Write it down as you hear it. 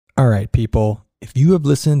All right, people, if you have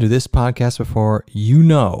listened to this podcast before, you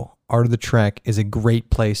know Art of the Trek is a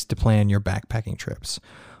great place to plan your backpacking trips.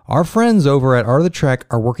 Our friends over at Art of the Trek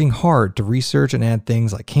are working hard to research and add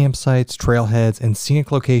things like campsites, trailheads, and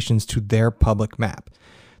scenic locations to their public map.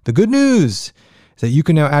 The good news is that you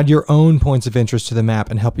can now add your own points of interest to the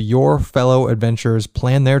map and help your fellow adventurers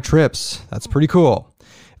plan their trips. That's pretty cool.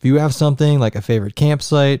 If you have something like a favorite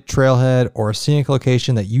campsite, trailhead, or a scenic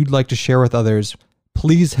location that you'd like to share with others,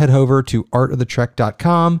 please head over to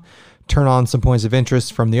artofthetrek.com, turn on some points of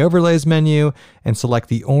interest from the overlays menu, and select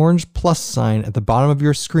the orange plus sign at the bottom of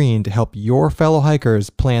your screen to help your fellow hikers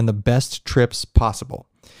plan the best trips possible.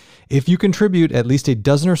 If you contribute at least a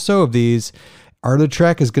dozen or so of these, Art of the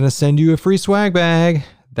Trek is going to send you a free swag bag.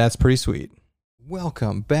 That's pretty sweet.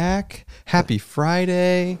 Welcome back. Happy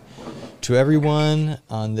Friday to everyone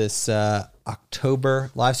on this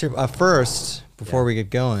October live stream. First, before we get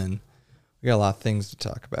going, we got a lot of things to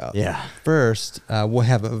talk about. Yeah. First, we'll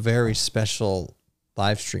have a very special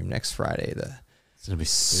live stream next Friday. It's going to be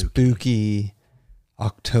spooky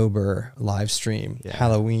October live stream. Yeah.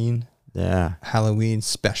 Halloween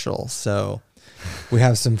special. So we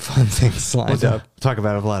have some fun things lined up. Talk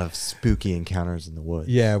about a lot of spooky encounters in the woods.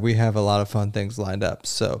 Yeah, we have a lot of fun things lined up.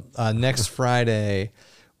 So next Friday,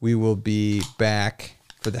 we will be back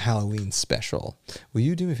for the Halloween special. Will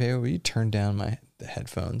you do me a favor? Will you turn down the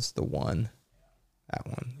headphones? That one.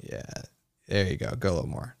 Yeah. There you go. Go a little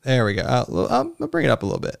more. There we go. I'll bring it up a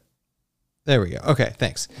little bit. There we go. Okay,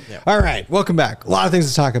 thanks. Yeah. All right, welcome back. A lot of things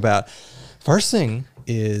to talk about. First thing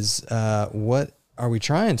is, what are we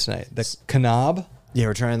trying tonight? The Kanab? Yeah,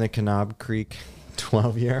 we're trying the Kanab Creek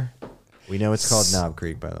 12-year. We know it's called Knob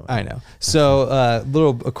Creek, by the way. I know. So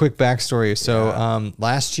a quick backstory. So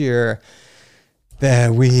last year,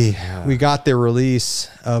 we got the release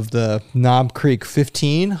of the Knob Creek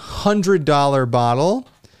 $1,500 bottle,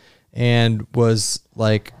 and was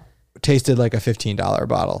tasted like a $15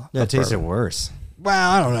 bottle. Yeah, it tasted worse.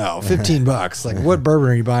 Well, I don't know. $15. Like, what bourbon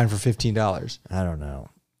are you buying for $15? I don't know.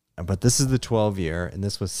 But this is the 12-year, and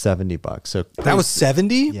this was $70. So that was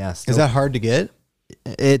 70? Yeah. Is that hard to get?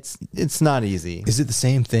 It's not easy. Is it the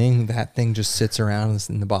same thing? That thing just sits around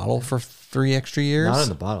in the bottle for 3 extra years? Not in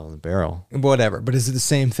the bottle, in the barrel. Whatever. But is it the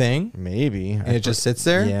same thing? Maybe. And it just sits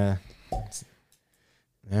there? Yeah.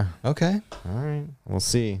 Yeah. Okay. All right. We'll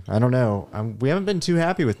see. I don't know. We haven't been too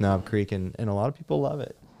happy with Knob Creek, and a lot of people love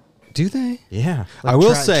it. Do they? Yeah. I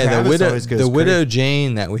will say the Widow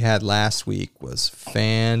Jane that we had last week was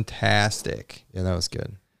fantastic. Yeah, that was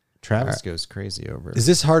good. Travis goes crazy over it. Is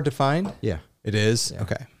this hard to find? Yeah. It is? Yeah.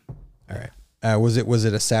 Okay. All right. Was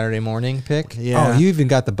it a Saturday morning pick? Yeah. Oh, you even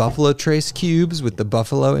got the Buffalo Trace cubes with the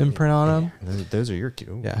Buffalo imprint on them? Those are your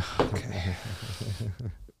cubes. Yeah. Okay.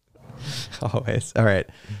 Always. All right.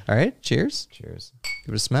 All right. Cheers. Cheers.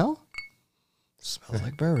 Give it a smell. Smells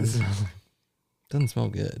like bourbon. Doesn't smell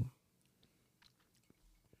good.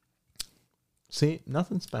 See,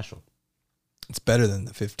 nothing special. It's better than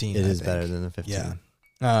the 15. It is better than the 15.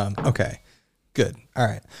 Yeah. Okay. Good. All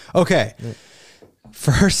right. Okay.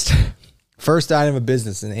 First item of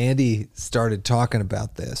business, and Andy started talking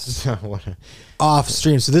about this off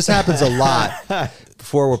stream. So this happens a lot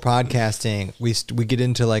before we're podcasting. We get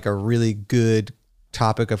into like a really good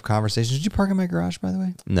topic of conversation. Did you park in my garage, by the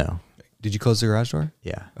way? No. Did you close the garage door?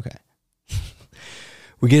 Yeah. Okay.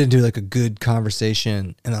 We get into like a good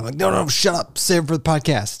conversation, and I'm like, no, shut up. Save it for the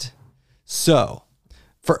podcast. So,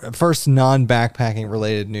 first non-backpacking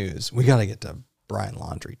related news. We got to get to Brian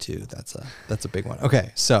Laundrie too. That's a big one.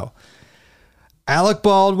 Okay, so Alec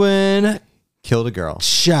Baldwin Killed a girl.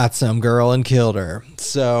 Shot some girl and killed her.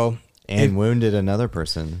 So wounded another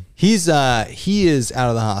person. He is out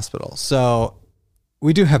of the hospital. So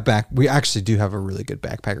we actually do have a really good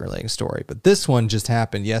backpacker relating story, but this one just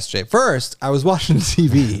happened yesterday. First, I was watching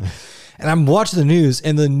TV and I'm watching the news,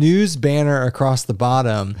 and the news banner across the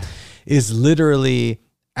bottom is literally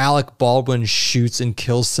Alec Baldwin shoots and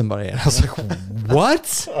kills somebody. And I was like, what?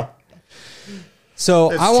 So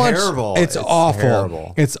terrible. It's awful.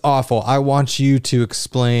 Terrible. It's awful. I want you to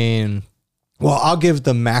explain. Well, I'll give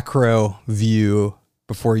the macro view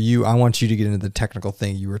before I want you to get into the technical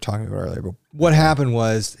thing you were talking about earlier. But what happened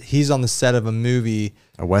was he's on the set of a movie,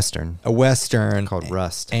 A Western called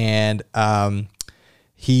Rust. And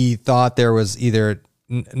he thought there was either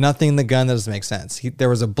nothing in the gun. That doesn't make sense. There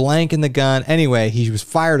was a blank in the gun. Anyway, he was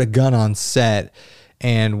fired a gun on set,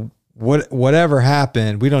 and whatever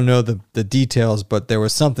happened, we don't know the details, but there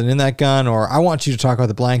was something in that gun, or I want you to talk about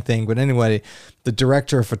the blank thing. But anyway, the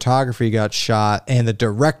director of photography got shot and the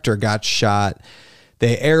director got shot.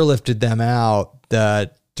 They airlifted them out.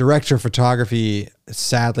 The director of photography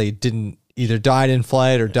sadly didn't either died in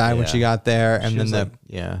flight or died when she got there, and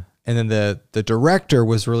then the director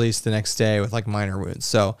was released the next day with like minor wounds.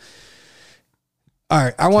 So, all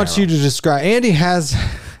right, I want you to describe. Andy.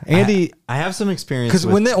 I have some experience because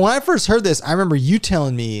when I first heard this, I remember you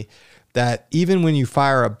telling me that even when you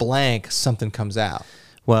fire a blank, something comes out.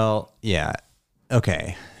 Well, yeah,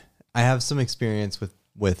 okay. I have some experience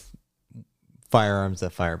with firearms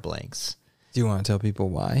that fire blanks. Do you want to tell people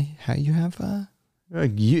why? How you have? I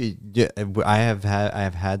have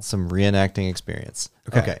had some reenacting experience.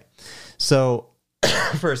 Okay. So,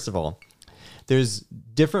 first of all, there's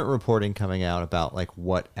different reporting coming out about like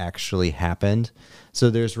what actually happened. So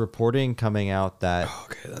there's reporting coming out that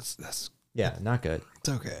that's not good. It's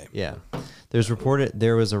okay. Yeah. There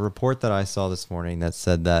was a report that I saw this morning that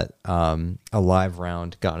said that a live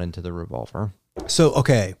round got into the revolver. So,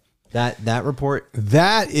 okay. That report,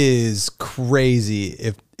 that is crazy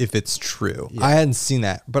if it's true. Yeah. I hadn't seen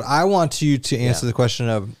that, but I want you to answer the question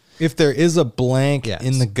of if there is a blank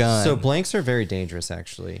in the gun. So blanks are very dangerous,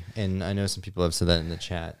 actually, and I know some people have said that in the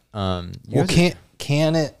chat. Well,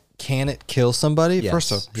 can it kill somebody? Yes.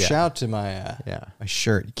 First off, shout out to my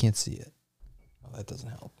shirt. You can't see it. Oh, that doesn't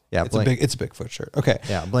help. Yeah, it's a Bigfoot shirt. Okay.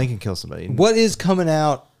 Yeah, a blank can kill somebody. What is coming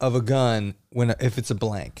out of a gun if it's a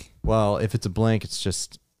blank? Well, if it's a blank, it's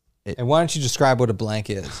just. And why don't you describe what a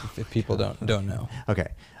blank is if people don't know? Okay,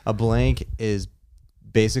 a blank is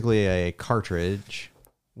basically a cartridge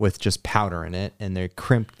with just powder in it, and they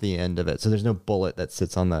crimped the end of it, so there's no bullet that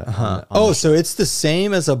sits on the. So it's the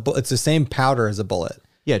same as it's the same powder as a bullet.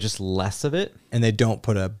 Yeah, just less of it, and they don't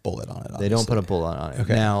put a bullet on it. Obviously. They don't put a bullet on it.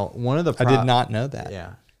 Okay. Now, one of the I did not know that.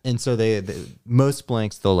 Yeah, and so they most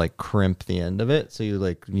blanks they'll like crimp the end of it, so you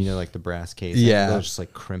like like the brass case. Yeah, they'll just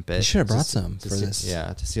like crimp it. You should have brought some for this.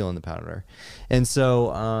 Yeah, to seal in the powder, and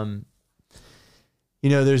so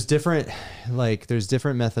there's different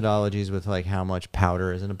methodologies with like how much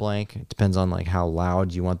powder is in a blank. It depends on like how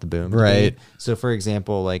loud you want the boom. Right. To be. So for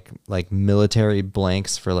example, like military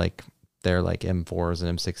blanks for like they're like M4s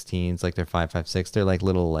and M16s, like they're 5.56. They're like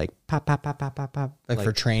little like pop pop pop pop pop pop. Like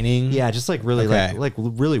for training. Yeah, just like really like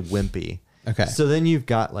really wimpy. Okay. So then you've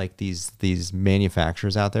got like these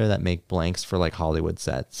manufacturers out there that make blanks for like Hollywood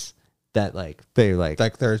sets. That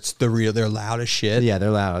they're loud as shit. Yeah,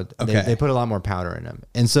 they're loud. Okay. They put a lot more powder in them.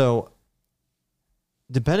 And so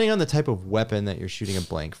depending on the type of weapon that you're shooting a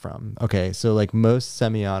blank from. Okay, so like most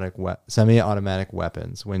semi-automatic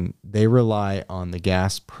weapons, when they rely on the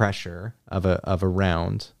gas pressure of a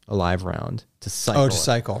round, a live round, to cycle. Oh, to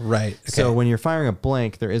cycle, right. Okay. So when you're firing a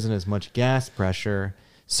blank, there isn't as much gas pressure,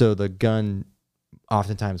 so the gun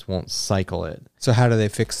oftentimes won't cycle it. So how do they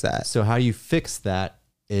fix that? So how you fix that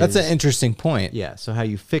that's an interesting point. Yeah. So how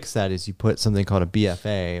you fix that is you put something called a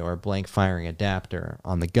BFA or a blank firing adapter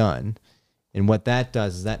on the gun. And what that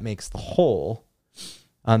does is that makes the hole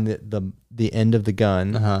on the end of the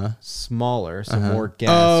gun smaller, so more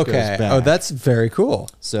gas goes back. Oh, that's very cool.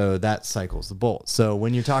 So that cycles the bolt. So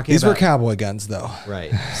when you're talking These were cowboy guns though.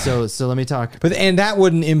 Right. So let me talk. And that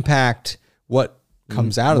wouldn't impact what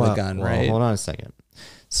comes out of the gun, right? Hold on a second.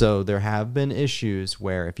 So there have been issues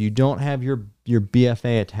where if you don't have your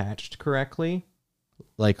BFA attached correctly,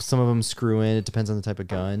 like some of them screw in, it depends on the type of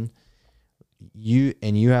gun, you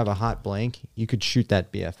have a hot blank, you could shoot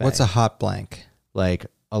that BFA. What's a hot blank? Like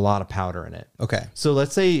a lot of powder in it. Okay. So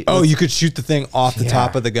let's say... you could shoot the thing off the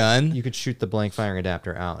top of the gun? You could shoot the blank firing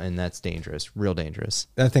adapter out, and that's dangerous, real dangerous.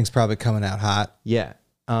 That thing's probably coming out hot. Yeah.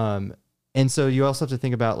 And so you also have to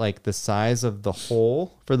think about like the size of the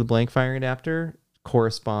hole for the blank firing adapter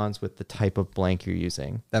corresponds with the type of blank you're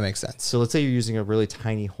using. That makes sense. So let's say you're using a really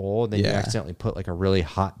tiny hole, and then you accidentally put like a really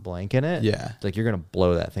hot blank in it. Yeah. Like you're going to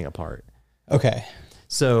blow that thing apart. Okay.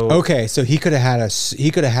 So he could have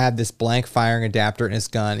had this blank firing adapter in his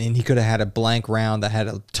gun, and he could have had a blank round that had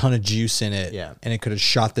a ton of juice in it. Yeah. And it could have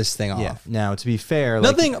shot this thing off. Now, to be fair,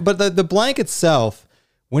 nothing, but the blank itself,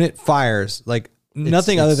 when it fires, like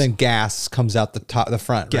nothing other than gas comes out the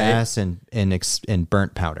front, gas right? and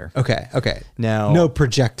burnt powder. Okay. Now, no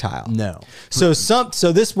projectile. No. So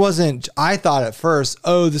this wasn't. I thought at first,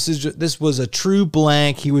 this was a true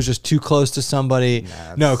blank. He was just too close to somebody.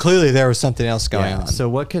 No, clearly there was something else going on. So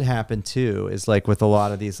what could happen too is like with a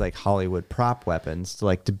lot of these like Hollywood prop weapons,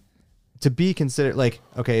 like to be considered like,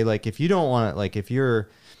 okay, like if you don't want to, like if you're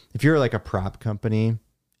like a prop company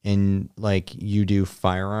and like you do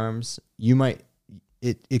firearms, you might.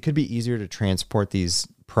 It could be easier to transport these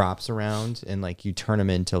props around and like you turn them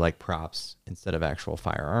into like props instead of actual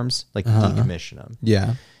firearms, like decommission them.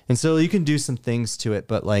 Yeah. And so you can do some things to it,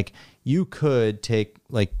 but like you could take,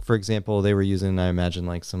 like, for example, they were using, I imagine,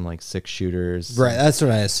 like some like 6-shooters. Right. That's what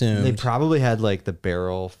I assumed. They probably had like the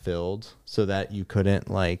barrel filled so that you couldn't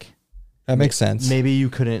like. That makes sense. Maybe you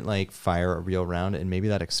couldn't like fire a real round and maybe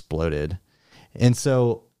that exploded. And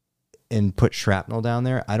so, and put shrapnel down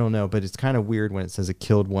there. I don't know, but it's kind of weird when it says it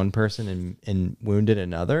killed one person and wounded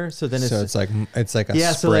another. So then it's like a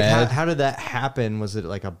spread. So like how did that happen? Was it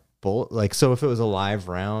like a bullet? Like, so if it was a live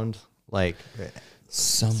round, like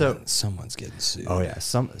someone's getting sued. Oh yeah.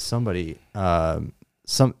 Somebody,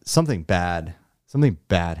 something bad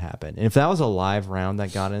happened. And if that was a live round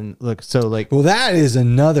that got in, look, so like, well, that is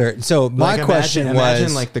another. So my like question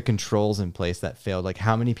imagine like the controls in place that failed. Like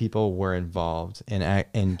how many people were involved in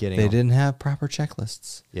getting? They didn't have proper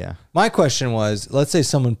checklists. Yeah. My question was, let's say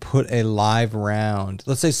someone put a live round.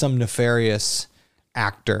 Let's say some nefarious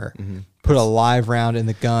actor put a live round in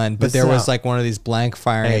the gun, but there was like one of these blank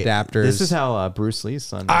firing adapters. This is how Bruce Lee's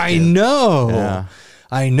son. I know. Yeah.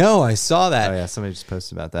 I know. I saw that. Oh yeah, somebody just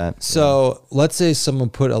posted about that. So let's say someone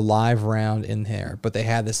put a live round in there, but they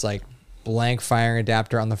had this like blank firing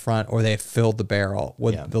adapter on the front, or they filled the barrel.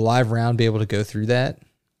 Would the live round be able to go through that?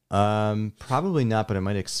 Probably not, but it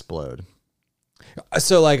might explode.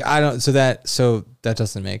 So like so that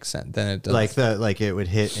doesn't make sense. Then it doesn't. Like it would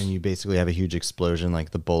hit and you basically have a huge explosion,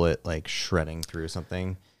 like the bullet like shredding through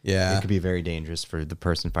something. Yeah, it could be very dangerous for the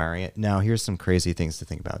person firing it. Now here's some crazy things to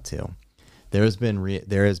think about too. There has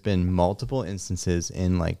been multiple instances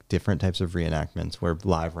in like different types of reenactments where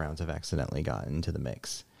live rounds have accidentally gotten into the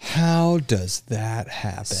mix. How does that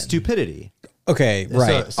happen? Stupidity. Okay,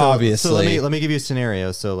 right. So obviously. So let me give you a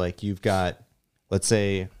scenario. So like you've got, let's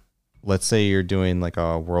say you're doing like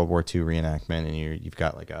a World War II reenactment and you've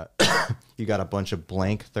got like you got a bunch of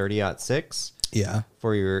blank 30-06. Yeah.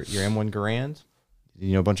 For your M1 Garand.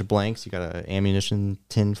 You know, a bunch of blanks. You got an ammunition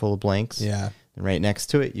tin full of blanks. Yeah. And right next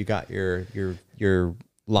to it, you got your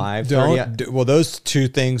live. Well, those two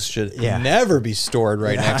things should never be stored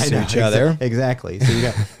next to each other. Exactly.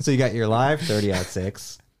 So you got your live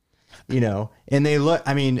 30-06. You know, and they look.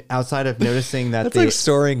 I mean, outside of noticing that that's like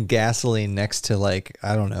storing gasoline next to like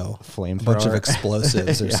I don't know, a bunch of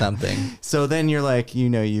explosives or something. So then you're like, you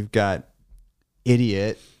know, you've got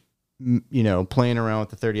idiot. You know, playing around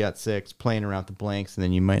with the 30-06, playing around with the blanks, and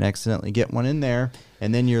then you might accidentally get one in there,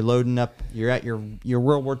 and then you're loading up. You're at your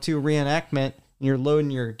World War II reenactment, and you're loading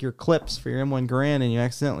your clips for your M1 Garand, and you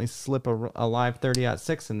accidentally slip a live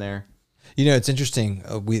 30-06 in there. You know, it's interesting.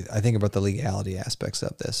 I think about the legality aspects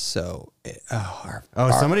of this. So,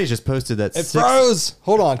 somebody just posted that it froze.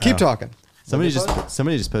 Hold on, keep talking. Somebody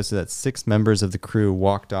just posted that 6 members of the crew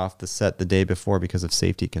walked off the set the day before because of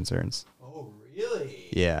safety concerns. Oh, really?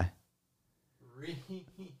 Yeah.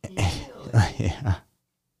 Yeah.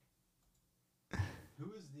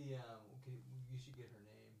 Who is the? Okay, you should get her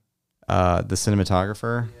name. The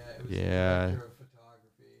cinematographer. Yeah. It was the director of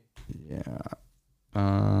photography.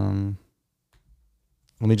 Yeah.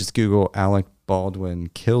 Let me just Google Alec Baldwin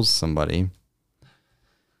kills somebody.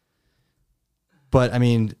 But I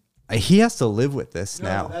mean, he has to live with this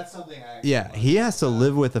now. That's something. He has to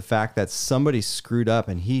live with the fact that somebody screwed up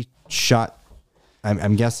and he shot.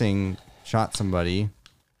 I'm guessing shot somebody.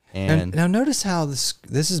 And now notice how this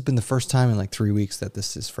has been the first time in like 3 weeks that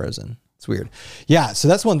this is frozen. It's weird. Yeah, so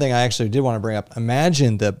that's one thing I actually did want to bring up.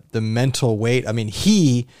 Imagine the mental weight. I mean,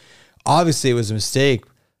 obviously it was a mistake,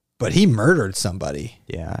 but he murdered somebody.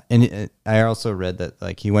 Yeah, and I also read that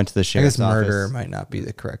like he went to the sheriff's office. Murder might not be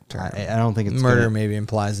the correct term. I don't think it's murder. Maybe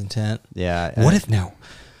implies intent. Yeah. What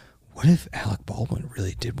if Alec Baldwin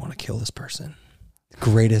really did want to kill this person? The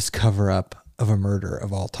greatest cover up of a murder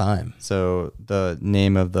of all time. So the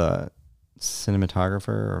name of the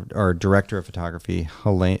cinematographer or director of photography,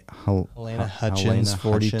 Helena Hutchins,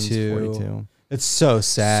 42. It's so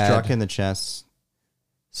sad. Struck in the chest.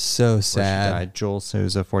 So sad. She died. Joel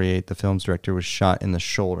Souza, 48. The film's director was shot in the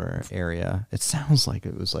shoulder area. It sounds like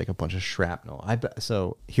it was like a bunch of shrapnel.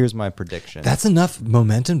 So here's my prediction. That's enough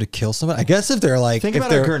momentum to kill somebody. I guess if they're like, think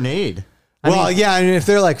about a grenade. I mean, if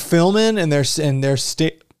they're like filming and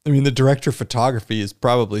the director of photography is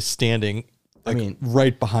probably standing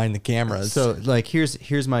right behind the cameras. So like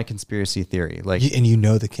here's my conspiracy theory. Like and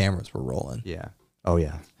the cameras were rolling. Yeah. Oh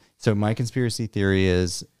yeah. So my conspiracy theory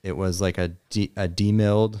is it was like a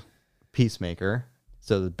demilled Peacemaker.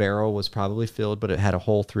 So the barrel was probably filled, but it had a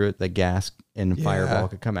hole through it that gas and fireball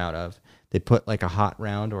could come out of. They put like a hot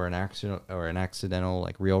round or an accidental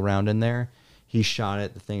like real round in there. He shot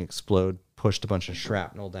it. The thing exploded, pushed a bunch of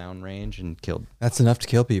shrapnel downrange and killed. That's enough to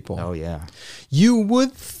kill people. Oh yeah. You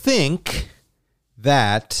would think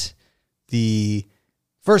that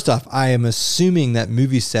first off, I am assuming that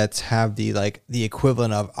movie sets have the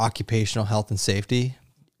equivalent of occupational health and safety.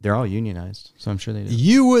 They're all unionized, so I'm sure they do.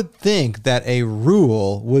 You would think that a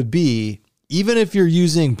rule would be, even if you're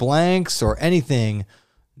using blanks or anything,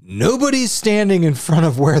 nobody's standing in front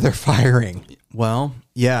of where they're firing. Well,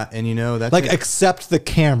 yeah, and that's except the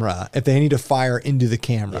camera, if they need to fire into the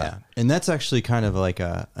camera. Yeah, and that's actually kind of like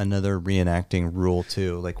another reenacting rule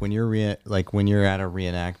too. Like when you're at a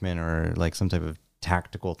reenactment or like some type of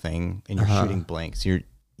tactical thing and you're shooting blanks,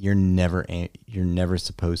 you're never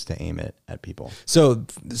supposed to aim it at people. So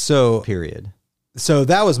period. So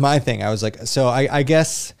that was my thing. I was like, so I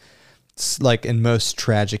guess like in most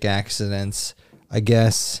tragic accidents, I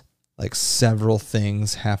guess like several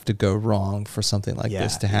things have to go wrong for something like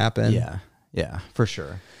this to happen. Yeah, for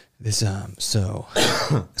sure. This on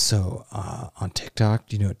TikTok,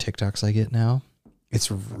 do you know what TikTok's I get now? It's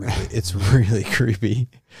really creepy,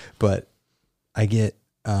 but I get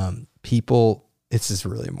people. It's just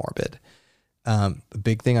really morbid. A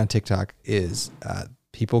big thing on TikTok is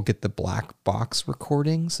people get the black box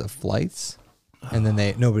recordings of flights, and then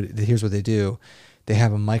here's what they do: they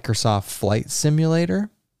have a Microsoft flight simulator.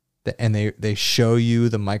 And they show you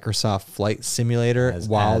the Microsoft flight simulator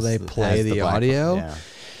while they play the audio. Yeah.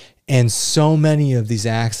 And so many of these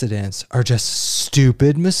accidents are just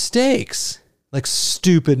stupid mistakes. Like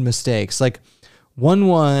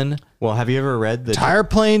one, well, have you ever read the entire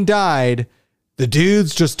plane died. The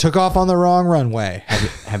dudes just took off on the wrong runway.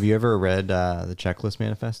 Have you ever read the Checklist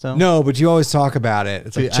Manifesto? No, but you always talk about it.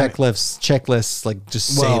 It's like checklists, like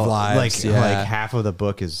just save lives. Like half of the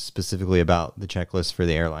book is specifically about the checklist for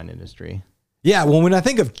the airline industry. Yeah, well, when I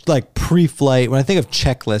think of like pre-flight, when I think of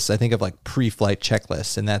checklists, I think of like pre-flight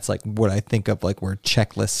checklists, and that's like what I think of like where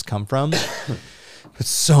checklists come from. But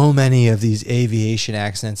so many of these aviation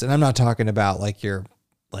accidents, and I'm not talking about like your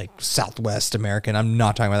like Southwest American. I'm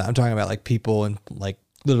not talking about that. I'm talking about like people in like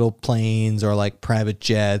little planes or like private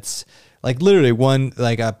jets. Like literally one,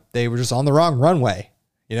 like they were just on the wrong runway.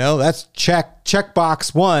 You know, that's check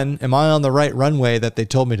box one. Am I on the right runway that they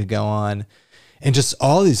told me to go on? And just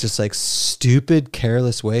all these just like stupid,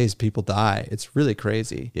 careless ways people die. It's really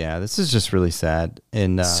crazy. Yeah, this is just really sad.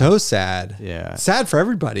 And so sad. Yeah. Sad for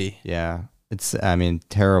everybody. Yeah. It's,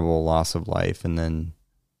 terrible loss of life. And then,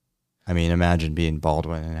 imagine being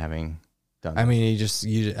Baldwin and having done that. You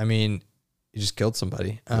just killed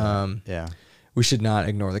somebody. Yeah. We should not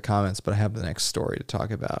ignore the comments, but I have the next story to talk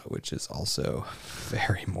about, which is also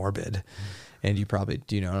very morbid. And do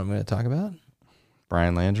you know what I'm going to talk about?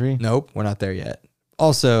 Brian Landry? Nope, we're not there yet.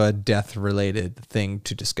 Also a death-related thing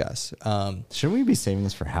to discuss. Shouldn't we be saving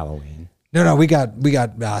this for Halloween? No, we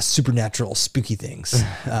got supernatural, spooky things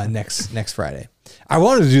next Friday. I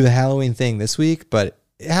wanted to do the Halloween thing this week, but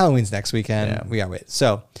Halloween's next weekend. Yeah. We gotta wait.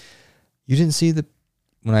 So, you didn't see the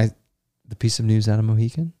piece of news out of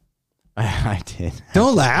Mohican? I did.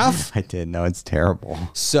 Don't laugh. I did. No, it's terrible.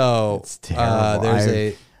 So it's terrible.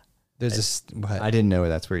 I didn't know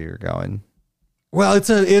that's where you were going. Well, it's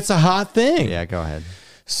a hot thing. Yeah, go ahead.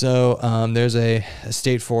 So there's a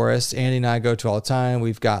state forest Andy and I go to all the time.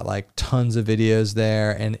 We've got like tons of videos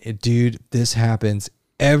there. And dude, this happens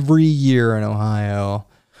every year in Ohio.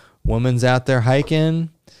 Woman's out there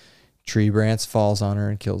hiking. Tree branch falls on her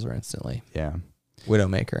and kills her instantly. Yeah.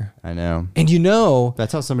 Widowmaker. I know. And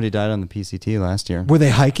that's how somebody died on the PCT last year. Were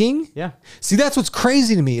they hiking? Yeah. See, that's what's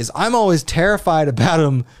crazy to me is I'm always terrified about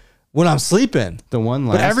them when I'm sleeping.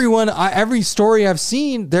 But every story I've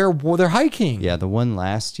seen, they're hiking. Yeah, the one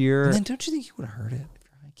last year. And then don't you think you would have heard it if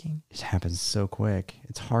you're hiking? It happens so quick.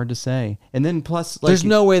 It's hard to say. And then plus, there's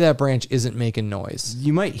no way that branch isn't making noise.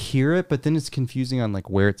 You might hear it, but then it's confusing on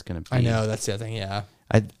like where it's going to be. I know, that's the other thing. Yeah.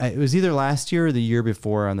 It was either last year or the year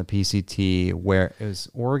before on the PCT where it was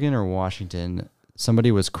Oregon or Washington.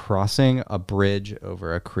 Somebody was crossing a bridge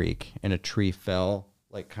over a creek and a tree fell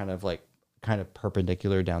kind of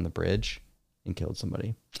perpendicular down the bridge and killed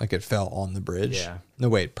somebody. Like it fell on the bridge? Yeah. No,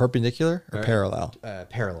 wait, perpendicular or parallel?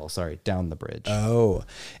 Parallel, down the bridge. Oh,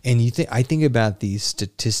 and I think about the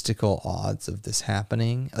statistical odds of this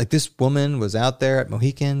happening. Like this woman was out there at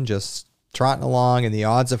Mohican just trotting along, and the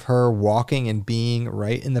odds of her walking and being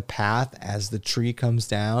right in the path as the tree comes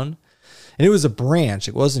down. And it was a branch.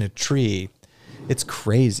 It wasn't a tree. It's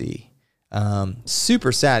crazy.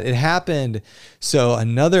 Super sad. It happened. So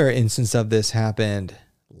another instance of this happened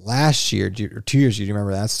last year or 2 years ago. Do you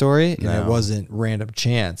remember that story? No. And it wasn't random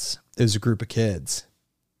chance. It was a group of kids.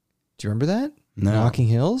 Do you remember that? Knocking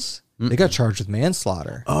Hills? They got charged with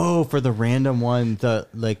manslaughter. Oh, for the random one, they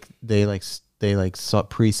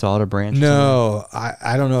pre-sawed a branch. No,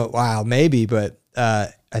 I don't know. Wow, maybe, but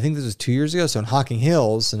I think this was 2 years ago. So in Hocking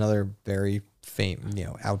Hills, another very famous,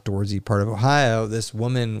 outdoorsy part of Ohio, this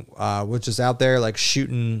woman was just out there like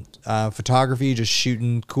shooting photography, just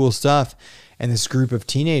shooting cool stuff, and this group of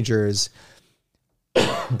teenagers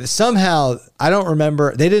somehow, I don't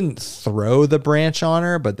remember, they didn't throw the branch on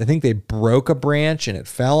her, but I think they broke a branch and it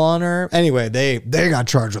fell on her. Anyway, they got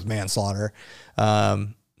charged with manslaughter.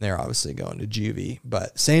 They're obviously going to juvie,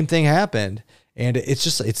 but same thing happened, and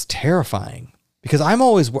it's terrifying because I'm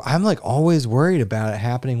always worried about it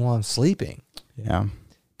happening while I'm sleeping. Yeah,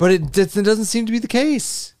 but it doesn't seem to be the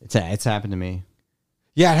case. It's happened to me.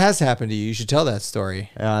 Yeah, it has happened to you. You should tell that story.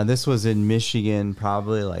 This was in Michigan,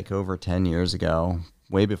 probably like over 10 years ago,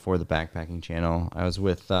 way before the backpacking channel. I was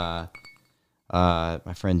with my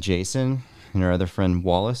friend Jason and our other friend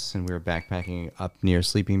Wallace, and we were backpacking up near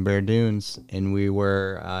Sleeping Bear Dunes, and we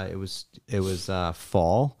were it was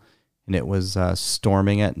fall, and it was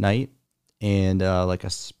storming at night, and like a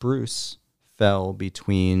spruce fell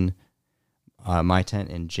between my tent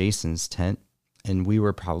and Jason's tent, and we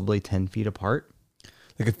were probably 10 feet apart.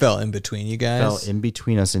 Like it fell in between you guys? Fell in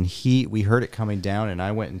between us, and we heard it coming down, and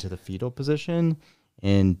I went into the fetal position,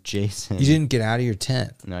 and Jason... You didn't get out of your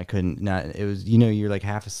tent? No, I couldn't. It was, you're like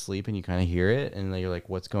half asleep, and you kind of hear it, and then you're like,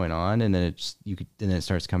 what's going on? And then it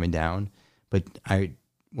starts coming down. But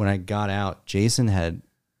when I got out, Jason had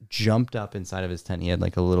jumped up inside of his tent. He had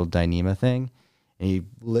like a little Dyneema thing, and he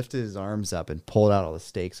lifted his arms up and pulled out all the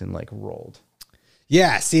stakes and like rolled.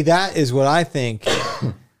 Yeah, see, that is what I think...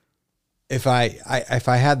 If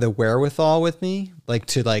I had the wherewithal with me, like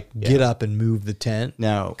to get up and move the tent.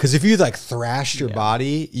 No, because if you like thrashed your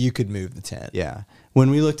body, you could move the tent. Yeah. When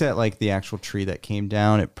we looked at like the actual tree that came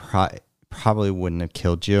down, it probably wouldn't have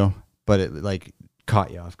killed you, but it like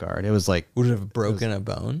caught you off guard. It was like, would it have broken a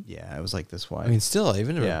bone? Yeah, it was like this wide. I mean, still,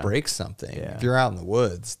 even if it breaks something, if you're out in the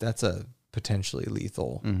woods, that's a potentially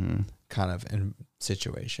lethal kind of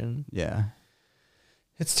situation. Yeah,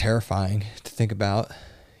 it's terrifying to think about.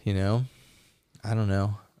 I don't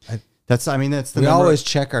know. We always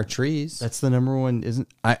check our trees. That's the number one.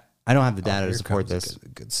 I don't have the data to support this.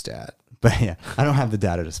 Good stat. But yeah, I don't have the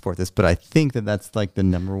data to support this, but I think that's like the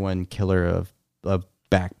number one killer of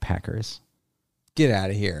backpackers. Get out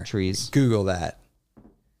of here. Trees. Google that.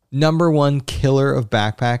 Number one killer of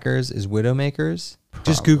backpackers is widowmakers.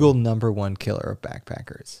 Probably. Just Google number one killer of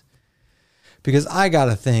backpackers. Because I got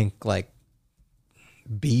to think like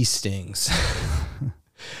bee stings.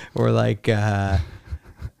 Or like murders,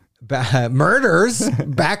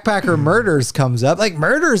 backpacker murders comes up. Like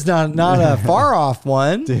murder's not a far off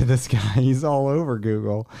one. Dude, this guy, he's all over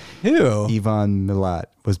Google. Who? Ivan Milat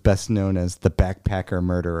was best known as the backpacker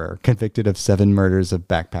murderer, convicted of 7 murders of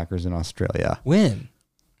backpackers in Australia. When?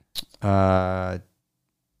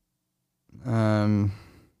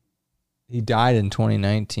 He died in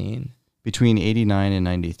 2019. Between 89 and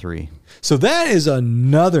 93. So that is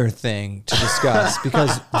another thing to discuss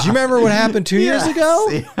because do you remember what happened 2 years ago?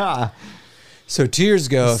 Yeah. So 2 years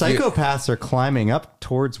ago, psychopaths are climbing up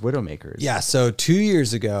towards widowmakers. Yeah. So 2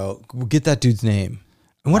 years ago, we'll get that dude's name.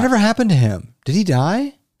 And whatever happened to him? Did he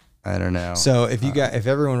die? I don't know. So if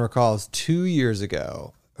everyone recalls, 2 years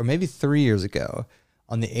ago, or maybe 3 years ago,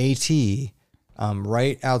 on the AT,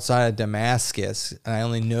 right outside of Damascus, and I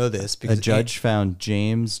only know this because a judge found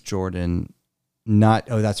James Jordan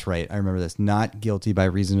that's right, I remember this, not guilty by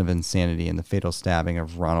reason of insanity in the fatal stabbing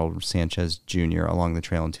of Ronald Sanchez Jr. along the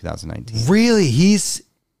trail in 2019. Really?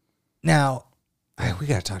 Now, we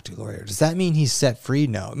got to talk to a lawyer. Does that mean he's set free?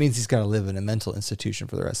 No, it means he's got to live in a mental institution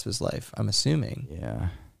for the rest of his life, I'm assuming. Yeah.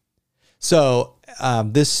 So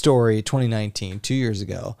this story, 2019, 2 years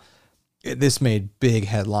ago, this made big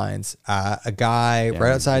headlines. A guy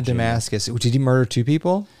right outside Damascus. Did he murder 2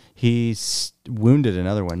 people? He wounded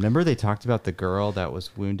another one. Remember they talked about the girl that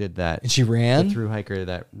was wounded and she ran? The thru hiker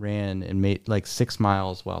that ran and made like 6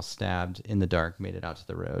 miles while stabbed in the dark, made it out to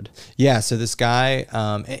the road. Yeah, so this guy,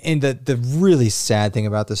 and the really sad thing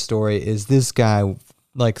about the story is this guy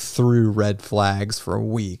like threw red flags for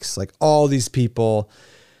weeks. Like all these people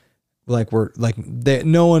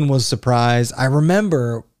no one was surprised. I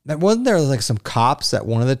remember... Wasn't there like some cops at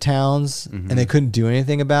one of the towns and they couldn't do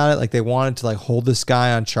anything about it? Like they wanted to like hold this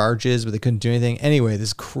guy on charges, but they couldn't do anything. Anyway,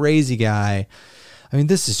 this crazy guy, I mean,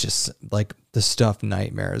 this is just like the stuff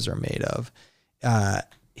nightmares are made of.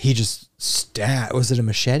 He just stabbed, was it a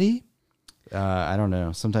machete? I don't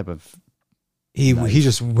know. Some type of He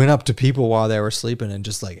just went up to people while they were sleeping and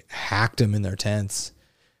just like hacked them in their tents.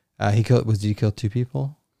 Did he kill 2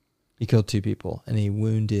 people? He killed 2 people and he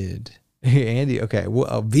wounded Andy. Okay, well,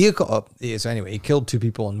 a vehicle. So anyway, he killed 2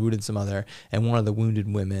 people and wounded some other. And one of the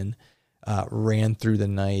wounded women ran through the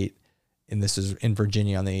night. And this is in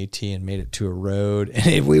Virginia on the AT and made it to a road.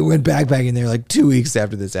 And we went backpacking there like 2 weeks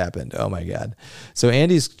after this happened. Oh my God. So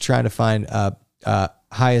Andy's trying to find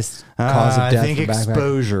highest cause of death. I think for backpacking.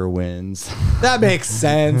 exposure wins. That makes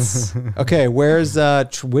sense. Okay, where's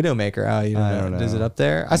Widowmaker? Oh, you don't know. Is it up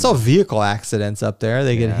there? I saw vehicle accidents up there.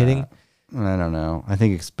 They get hitting, I don't know. I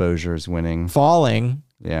think exposure is winning. falling,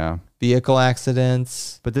 Yeah. vehicle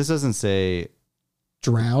accidents, But this doesn't say.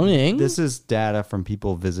 drowning. This is data from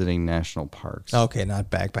people visiting national parks. Okay, not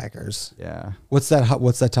backpackers. Yeah. What's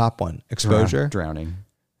that top one? Exposure. Drowning.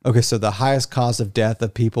 Okay, so the highest cause of death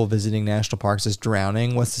of people visiting national parks is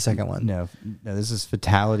drowning. What's the second one? No, this is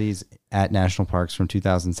fatalities at national parks from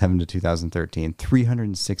 2007 to 2013.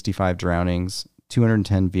 365 drownings,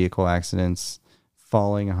 210 vehicle accidents,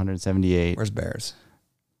 falling 178. Where's bears?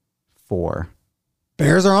 4.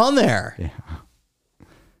 Bears are on there. Yeah.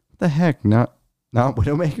 What the heck? Not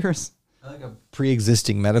Widowmakers? Like a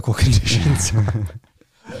pre-existing medical conditions.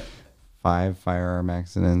 5 firearm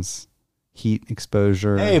accidents, heat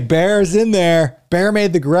exposure. Hey, bear's in there. Bear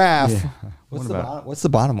made the graph. Yeah. What's What the about bottom? What's the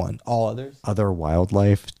bottom one? All others. other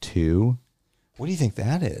wildlife 2? What do you think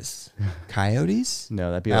that is? Coyotes? No,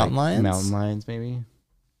 that'd be Mountain like lions? mountain lions, maybe.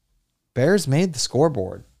 Bears made the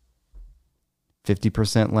scoreboard.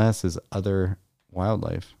 50% less is other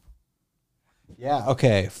wildlife. Yeah.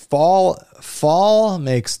 Okay. Fall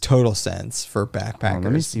makes total sense for backpackers.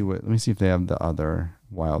 Let me see if they have the other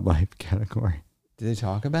wildlife category. Did they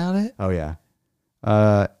talk about it? Oh yeah.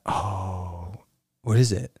 What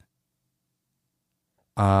is it?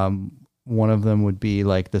 One of them would be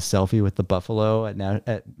like the selfie with the buffalo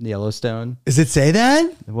at Yellowstone. Does it say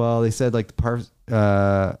that? Well, they said like the park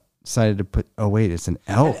decided to put. Oh wait, it's an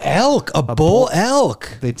elk. A bull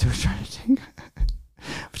elk. They tried to take.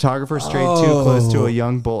 Photographer strayed too close to a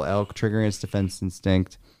young bull elk, triggering its defense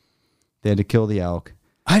instinct. They had to kill the elk.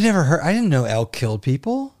 I didn't know elk killed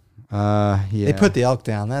people. Yeah. They put the elk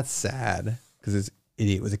down. That's sad because this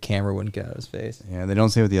idiot with a camera wouldn't get out of his face. Yeah, they don't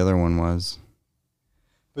say what the other one was.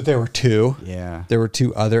 But there were 2. Yeah. There were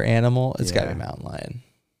 2 other animal. It's got to Yeah. be mountain lion.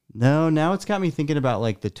 No, now it's got me thinking about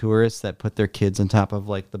like the tourists that put their kids on top of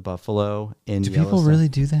like the buffalo in Do people Yellowstone. really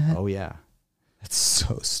do that? Oh yeah. That's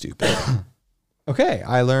so stupid. Okay,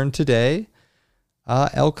 I learned today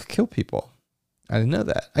elk kill people. I didn't know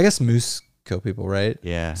that. I guess moose kill people, right?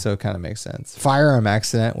 Yeah. So it kind of makes sense. Firearm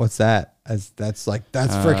accident, what's that? That's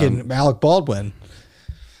freaking Alec Baldwin.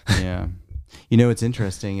 Yeah. You know what's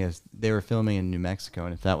interesting is they were filming in New Mexico,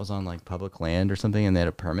 and if that was on like public land or something and they had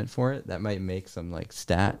a permit for it, that might make some like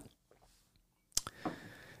stat.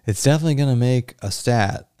 It's definitely going to make a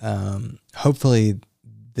stat. Hopefully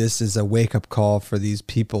this is a wake-up call for these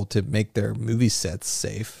people to make their movie sets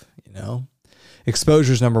safe, you know?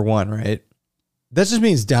 Exposure's number 1, right? That just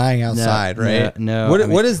means dying outside, right? No.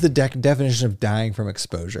 What is the definition of dying from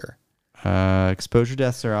exposure? Exposure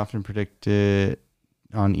deaths are often predicted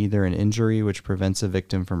on either an injury, which prevents a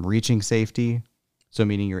victim from reaching safety. So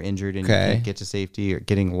meaning you're injured and you can't get to safety, or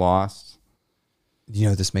getting lost. You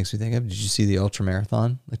know what this makes me think of? Did you see the ultra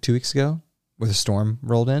marathon like 2 weeks ago where the storm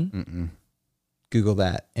rolled in? Mm-mm. Google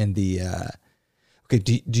that. And the, okay.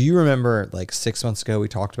 Do you remember like 6 months ago, we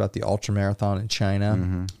talked about the ultra marathon in China?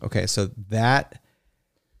 Mm-hmm. Okay. So that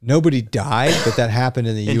nobody died, but that happened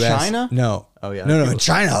in the In US. China? No. Oh yeah. No. In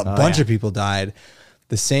China, a bunch yeah. of people died.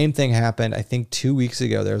 The same thing happened. I think 2 weeks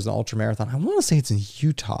ago, there was an ultra marathon. I want to say it's in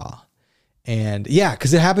Utah. And yeah,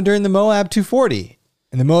 because it happened during the Moab 240.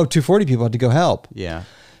 And the Moab 240 people had to go help. Yeah.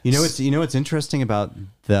 You know what's interesting about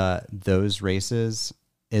those races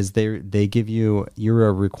is they give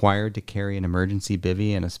you're required to carry an emergency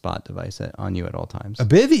bivy and a spot device on you at all times. A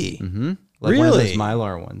bivy? Mm-hmm. Like one of Really? those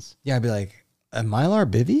Mylar ones. Yeah, I'd be like, a Mylar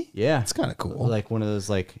bivy? Yeah. That's kind of cool. Like one of those,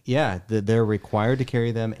 like, yeah, they're required to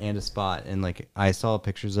carry them and a spot. And like I saw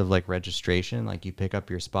pictures of like registration, like you pick up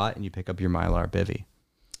your spot and you pick up your Mylar bivy.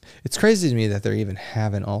 It's crazy to me that they're even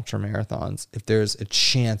having ultra marathons if there's a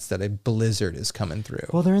chance that a blizzard is coming through.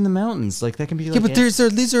 Well, they're in the mountains. Like that can be like. Yeah, but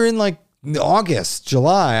these are in like August,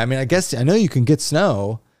 July. I mean, I know you can get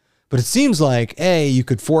snow, but it seems like, you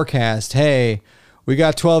could forecast, hey, we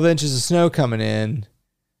got 12 inches of snow coming in.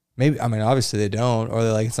 Maybe, I mean, obviously they don't, or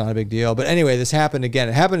they're like, it's not a big deal. But anyway, this happened again.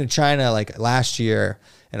 It happened in China like last year,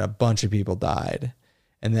 and a bunch of people died.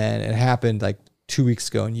 And then it happened like 2 weeks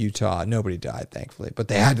ago in Utah. Nobody died, thankfully, but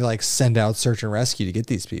they had to like send out search and rescue to get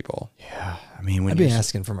these people. Yeah, I mean, when I'd be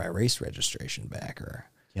asking for my race registration back, or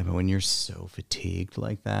Yeah, but when you're so fatigued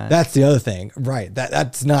like that. That's the other thing. Right.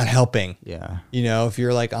 That's not helping. Yeah. You know, if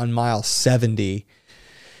you're like on mile 70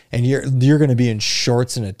 and you're going to be in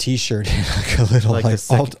shorts and a t-shirt and like a little like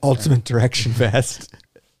ultimate direction vest,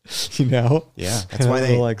 you know? Yeah. That's why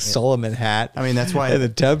they like Solomon hat. I mean, that's why the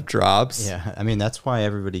temp drops. Yeah. I mean, that's why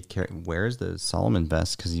everybody wears the Solomon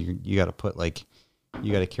vest. Cause you got to put like,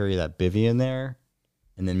 you got to carry that bivy in there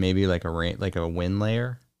and then maybe like a wind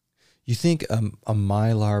layer. You think a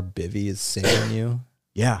Mylar bivy is saving you?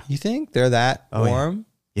 Yeah. You think they're that warm?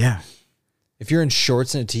 Yeah. If you're in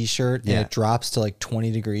shorts and a t-shirt and it drops to like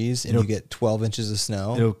 20 degrees and you get 12 inches of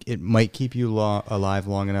snow. It might keep you alive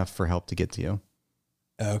long enough for help to get to you.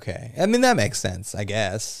 Okay. I mean, that makes sense, I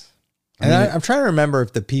guess. And I'm trying to remember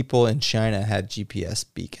if the people in China had GPS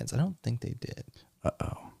beacons. I don't think they did.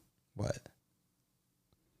 Uh-oh. What?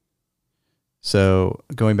 So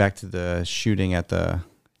going back to the shooting at the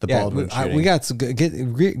Baldwin shooting. We got to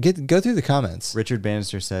go through the comments. Richard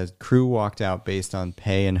Bannister says, crew walked out based on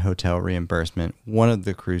pay and hotel reimbursement. One of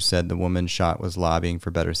the crew said the woman shot was lobbying for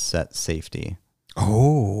better set safety.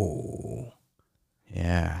 Oh.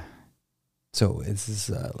 Yeah. So is this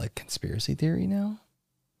like conspiracy theory now?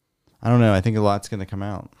 I don't know. I think a lot's going to come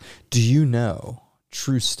out. Do you know?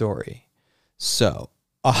 True story. So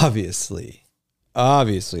obviously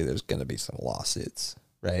there's going to be some lawsuits,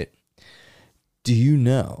 right? Do you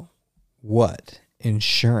know what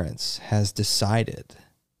insurance has decided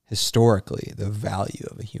historically the value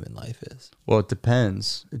of a human life is? Well, it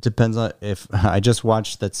depends. It depends on if I just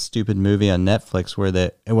watched that stupid movie on Netflix where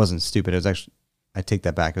it wasn't stupid. It was actually, I take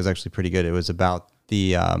that back. It was actually pretty good. It was about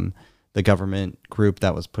the government group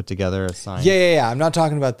that was put together. Assigned. Yeah. I'm not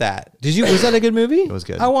talking about that. Was that a good movie? It was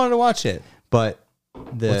good. I wanted to watch it. But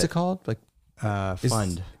what's it called? Like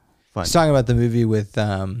Fund. He's talking about the movie with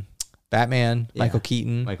Batman, Michael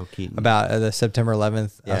Keaton about the September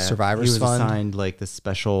 11th Survivors Fund. He was assigned like the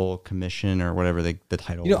special commission or whatever the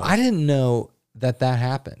title was. I didn't know that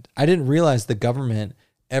happened. I didn't realize the government,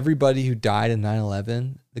 everybody who died in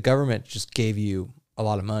 9/11, the government just gave you a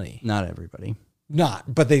lot of money. Not everybody.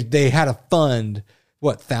 But they had a fund,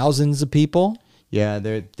 thousands of people? Yeah,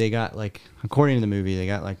 they got like, according to the movie, they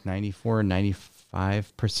got like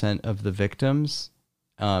 95% of the victims.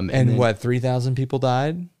 And then, 3,000 people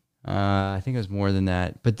died? I think it was more than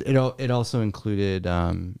that, but it also included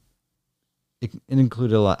it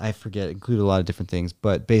included a lot. I forget. It included a lot of different things,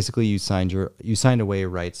 but basically you signed away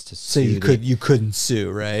rights to sue. So you couldn't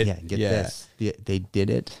sue, right? Yeah. This. They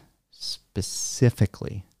did it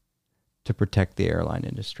specifically to protect the airline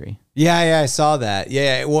industry. Yeah, I saw that.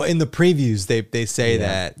 Yeah. Well, in the previews they say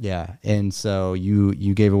that. Yeah, and so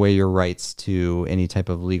you gave away your rights to any type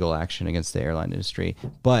of legal action against the airline industry,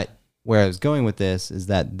 but where I was going with this is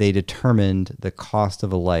that they determined the cost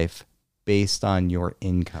of a life based on your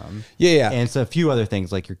income. Yeah. And so a few other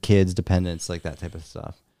things like your kids' dependents, like that type of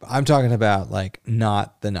stuff. I'm talking about like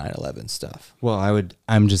not the 9/11 stuff. Well,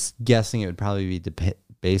 I'm just guessing it would probably be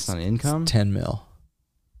based on income. It's 10 mil.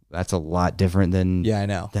 That's a lot different than. Yeah, I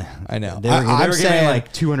know. They were giving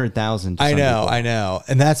like 200,000. I know.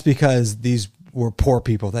 And that's because these were poor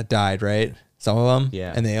people that died, right? Some of them,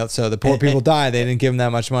 yeah, and the poor people died. They didn't give them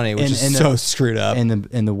that much money, which is so screwed up.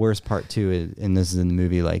 And the worst part too is, and this is in the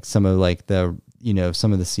movie, like some of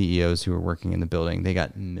the CEOs who were working in the building, they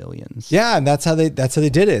got millions. Yeah, and that's how they did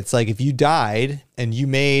it. It's like if you died and you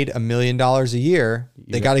made $1 million a year,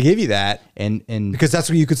 they got to give you that, and because that's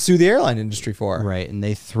what you could sue the airline industry for, right? And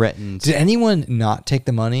they threatened. Did anyone not take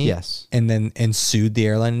the money? Yes, and sued the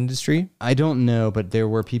airline industry? I don't know, but there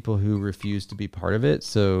were people who refused to be part of it,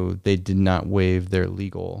 so they did not waive their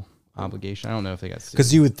legal obligation. I don't know if they got sued.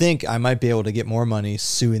 Because you would think I might be able to get more money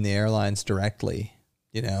suing the airlines directly.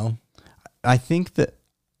 You know, I think the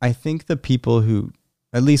people who,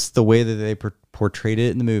 at least the way that they portrayed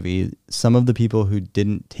it in the movie, some of the people who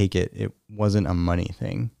didn't take it, it wasn't a money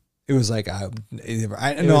thing. It was like I get that. It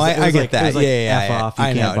was like, F off, you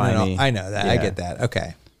can't buy me. I know that. Yeah. I get that.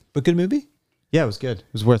 Okay, but good movie. Yeah, it was good.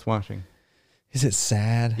 It was worth watching. Is it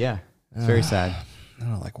sad? Yeah, it's very sad. I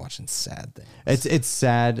don't like watching sad things. It's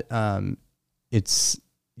sad. It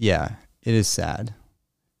is sad.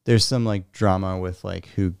 There's some like drama with like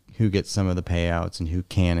who gets some of the payouts and who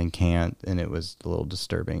can and can't, and it was a little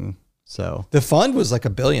disturbing. So the fund was like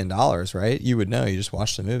 $1 billion, right? You would know. You just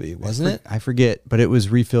watched the movie, wasn't it? I forget, but it was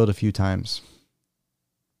refilled a few times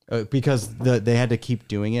because they had to keep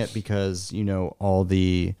doing it because all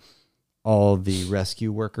the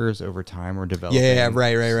rescue workers over time were developing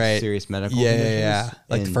right serious medical conditions.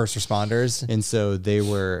 Like the first responders, and so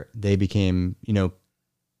they became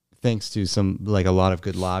thanks to a lot of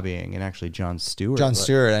good lobbying, and actually Jon Stewart. Jon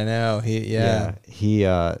Stewart, I know.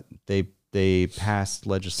 They passed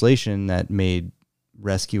legislation that made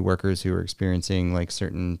rescue workers who are experiencing like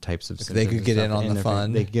certain types of symptoms, they could get in on the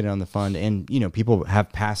fund. They could get in on the fund, and people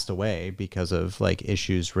have passed away because of like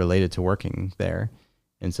issues related to working there,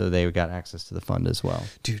 and so they got access to the fund as well.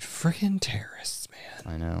 Dude, freaking terrorists,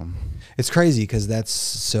 man! I know, it's crazy because that's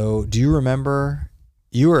so. Do you remember?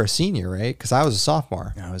 You were a senior, right? Because I was a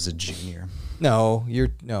sophomore. I was a junior. No,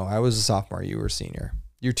 I was a sophomore. You were a senior.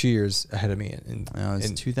 You're 2 years ahead of me. No, it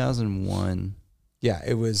was 2001. Yeah,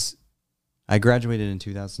 it was. I graduated in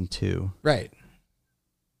 2002. Right.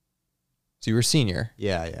 So you were a senior.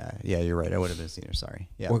 Yeah. You're right. I would have been a senior. Sorry.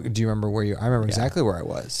 Yeah. Do you remember where you? I remember exactly where I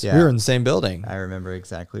was. Yeah. We were in the same building. I remember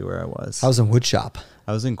exactly where I was. I was in wood shop.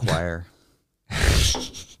 I was in choir.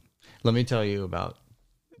 Let me tell you about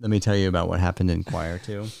what happened in choir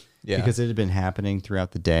too. Yeah. Because it had been happening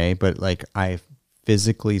throughout the day, but like I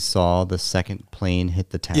physically saw the second plane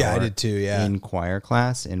hit the tower. Yeah, I did too. Yeah. In choir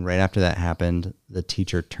class, and right after that happened, the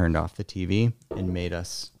teacher turned off the TV and made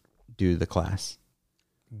us do the class.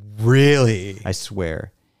 Really? I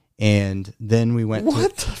swear. And then we went.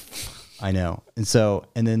 I know. And so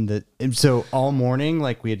all morning,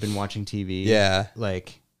 like we had been watching TV. Yeah.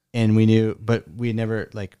 Like. And we knew, but we never,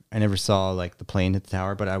 like, I never saw, like, the plane hit the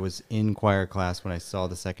tower, but I was in choir class when I saw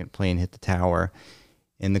the second plane hit the tower,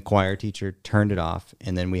 and the choir teacher turned it off,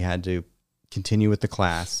 and then we had to continue with the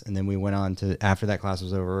class, and then we went on to, after that class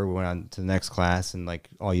was over, we went on to the next class, and, like,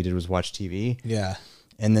 all you did was watch TV. Yeah.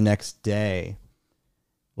 And the next day,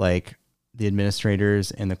 like, the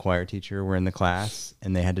administrators and the choir teacher were in the class,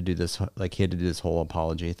 and they had to do this, like, he had to do this whole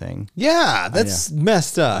apology thing. Yeah, that's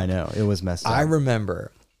messed up. I know, it was messed up. I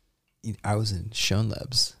remember I was in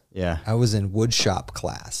Schoenleb's. Yeah. I was in wood shop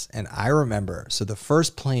class, and I remember, so the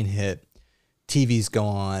first plane hit, TVs go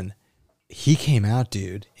on. He came out,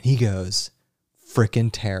 dude, and he goes, frickin'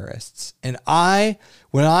 terrorists. And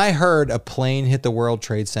when I heard a plane hit the World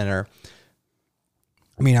Trade Center,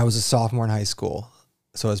 I mean, I was a sophomore in high school,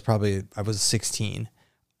 so I was 16.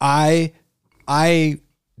 I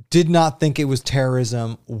did not think it was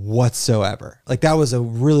terrorism whatsoever. Like, that was a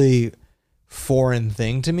really foreign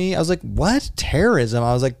thing to me. I was like, what? Terrorism?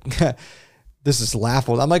 I was like, this is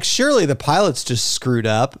laughable. I'm like, surely the pilots just screwed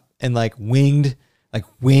up and winged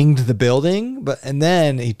the building. And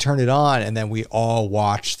then he turned it on, and then we all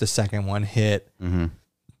watched the second one hit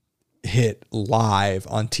live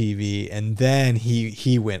on TV. And then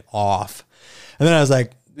he went off. And then I was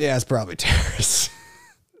like, yeah, it's probably terrorists.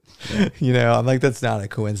 Yeah. I'm like, that's not a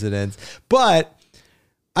coincidence. But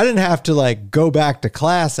I didn't have to go back to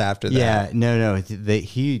class after that. Yeah, no.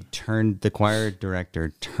 The choir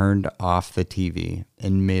director turned off the TV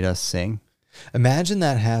and made us sing. Imagine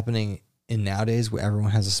that happening in nowadays where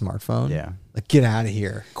everyone has a smartphone. Yeah. Like, get out of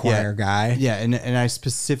here, choir guy. Yeah, and I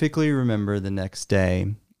specifically remember the next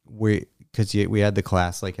day, because we had the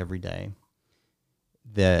class every day.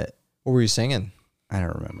 What were you singing? I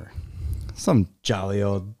don't remember. Some jolly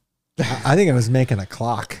old. I think I was making a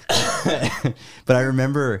clock. But I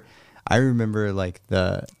remember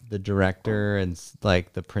the director and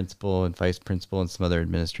the principal and vice principal and some other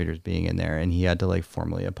administrators being in there, and he had to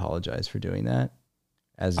formally apologize for doing that.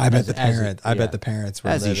 I bet the parents were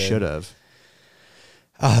as he should have.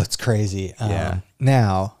 Oh, it's crazy. Yeah.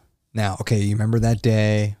 Now, okay, you remember that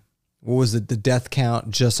day? What was it? The death count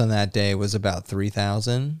just on that day was about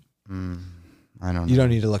 3,000. I don't know. You don't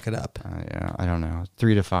need to look it up. Yeah, I don't know.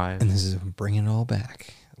 3 to 5. And this is bringing it all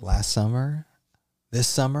back. This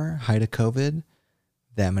summer, height of COVID,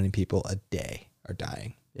 that many people a day are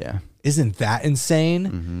dying. Yeah. Isn't that insane?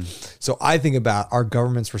 Mm-hmm. So I think about our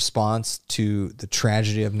government's response to the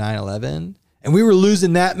tragedy of 9/11, and we were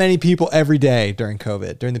losing that many people every day during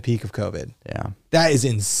COVID, during the peak of COVID. Yeah. That is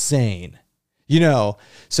insane.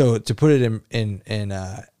 So to put it in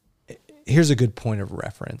here's a good point of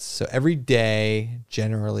reference. So every day,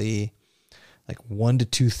 generally, 1,000 to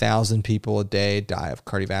 2,000 people a day die of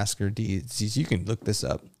cardiovascular disease. You can look this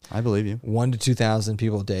up. I believe you. 1,000 to 2,000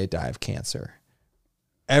 people a day die of cancer.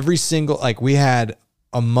 Every single, we had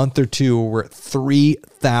a month or two where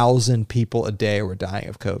 3,000 people a day were dying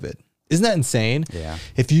of COVID. Isn't that insane? Yeah.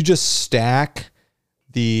 If you just stack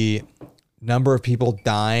the number of people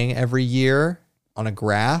dying every year on a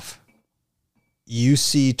graph, you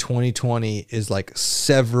see 2020 is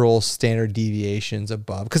several standard deviations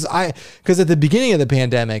above. Because at the beginning of the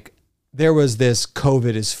pandemic, there was this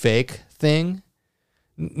COVID is fake thing.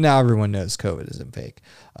 Now everyone knows COVID isn't fake.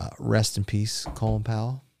 Rest in peace, Colin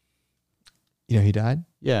Powell. You know he died?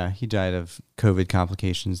 Yeah, he died of COVID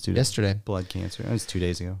complications due to Yesterday. blood cancer. That was 2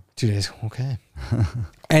 days ago. 2 days. Okay.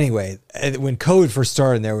 Anyway, when COVID first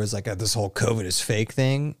started, there was like this whole COVID is fake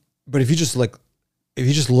thing. But if you just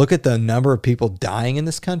look at the number of people dying in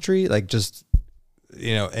this country, like just,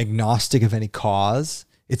 agnostic of any cause,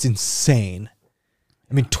 it's insane.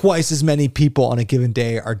 I mean, twice as many people on a given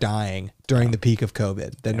day are dying during the peak of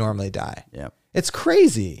COVID that normally die. Yeah, It's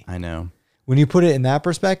crazy. I know. When you put it in that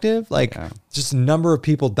perspective, like just a number of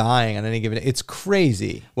people dying on any given day, it's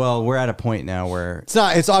crazy. Well, we're at a point now where It's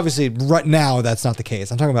obviously right now that's not the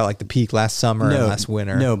case. I'm talking about like the peak last summer and last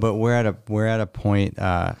winter. No, but we're at a point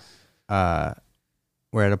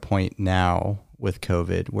now with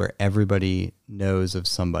COVID where everybody knows of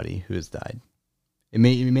somebody who has died. It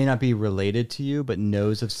may not be related to you, but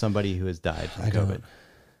knows of somebody who has died from COVID.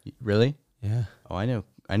 Really? Yeah. Oh, I know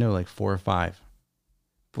like 4 or 5.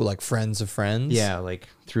 Well, like friends of friends. Yeah, like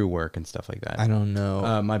through work and stuff like that. I don't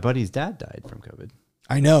know. My buddy's dad died from COVID.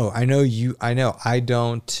 I know. I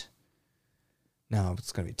don't. No,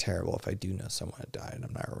 it's going to be terrible if I do know someone that died and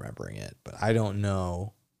I'm not remembering it, but I don't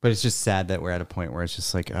know. But it's just sad that we're at a point where it's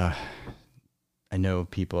just like, I know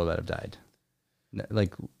people that have died.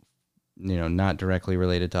 Like, not directly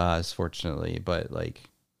related to us, fortunately, but like.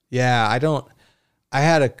 Yeah, I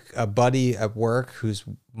had a buddy at work whose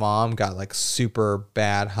mom got like super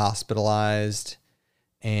bad hospitalized,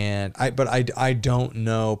 and I don't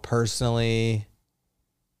know personally.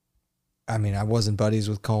 I mean, I wasn't buddies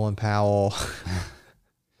with Colin Powell.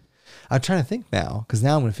 I'm trying to think now, because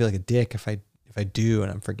now I'm gonna feel like a dick if I do and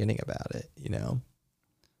I'm forgetting about it.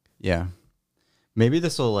 Yeah, maybe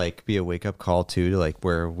this will like be a wake up call too, to like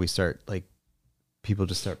where we start like people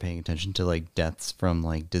just start paying attention to like deaths from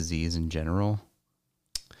like disease in general.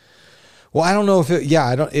 Well, I don't know if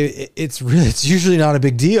it's usually not a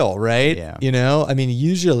big deal, right? Yeah. I mean,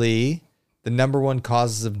 usually the number one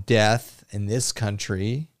causes of death in this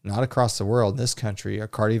country, not across the world, in this country, are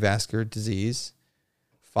cardiovascular disease,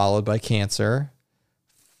 followed by cancer.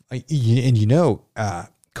 And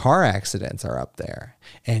car accidents are up there.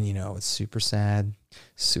 And it's super sad.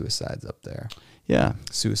 Suicide's up there. Yeah.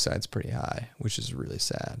 Suicide's pretty high, which is really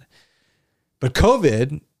sad. But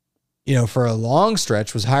COVID, for a long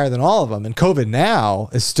stretch was higher than all of them. And COVID now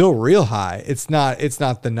is still real high. It's not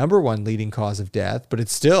the number one leading cause of death, but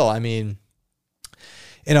it's still, I mean,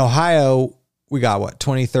 in Ohio, we got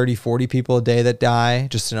 20, 30, 40 people a day that die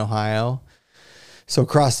just in Ohio. So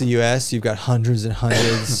across the US, you've got hundreds and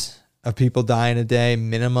hundreds of people dying a day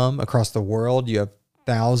minimum. Across the world, you have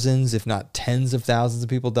thousands, if not tens of thousands of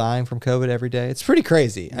people dying from COVID every day. It's pretty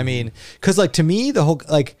crazy. Mm-hmm. I mean, cause like to me, the whole,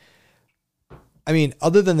 like, I mean,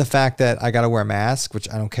 other than the fact that I got to wear a mask, which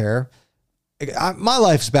I don't care, my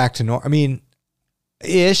life's back to normal. I mean,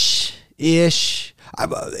 ish.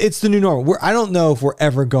 It's the new normal. I don't know if we're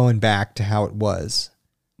ever going back to how it was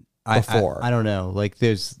before. I don't know. Like,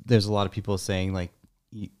 there's a lot of people saying like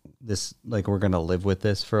this, like we're gonna live with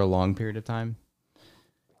this for a long period of time.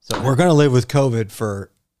 So we're gonna live with COVID for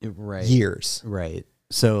years, right?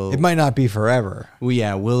 So it might not be forever. Well,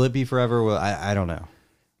 yeah. Will it be forever? Well, I don't know.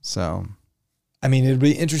 So. I mean, it'd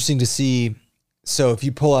be interesting to see. So if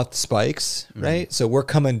you pull out the spikes, right? So we're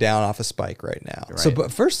coming down off a spike right now. Right. So,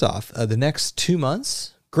 but first off, the next 2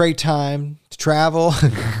 months, great time to travel,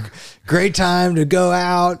 great time to go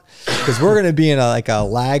out, because we're going to be in a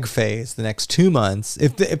lag phase the next 2 months.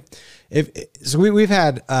 So we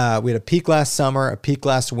had a peak last summer, a peak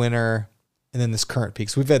last winter, and then this current peak.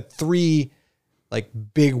 So we've had 3 like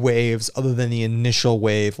big waves other than the initial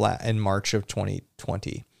wave in March of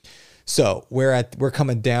 2020. So we're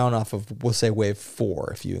coming down off of, we'll say wave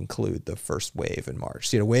 4, if you include the first wave in March.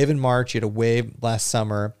 So you had a wave in March, you had a wave last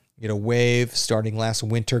summer, you had a wave starting last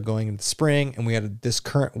winter going into the spring, and we had this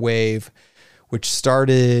current wave, which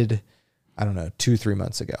started, 2-3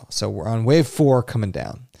 months ago. So we're on wave 4 coming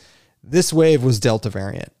down. This wave was Delta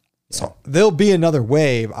variant. Yeah. So there'll be another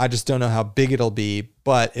wave. I just don't know how big it'll be.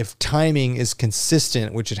 But if timing is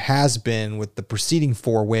consistent, which it has been with the preceding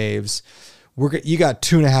 4 waves, you got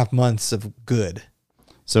 2.5 months of good.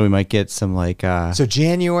 So we might get some so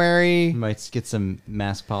January, we might get some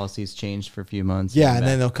mask policies changed for a few months. Yeah, and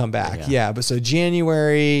then they'll come back. Yeah, but so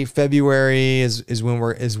January, February is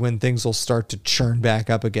when things will start to churn back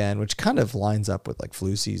up again, which kind of lines up with like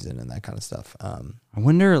flu season and that kind of stuff. I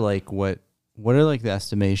wonder what are like the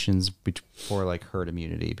estimations for like herd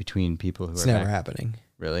immunity between people who it's never happening.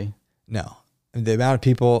 Really? No, the amount of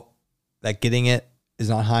people that getting it is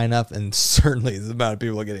not high enough, and certainly the amount of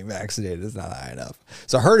people getting vaccinated is not high enough.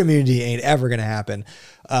 So herd immunity ain't ever going to happen.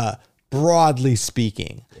 Broadly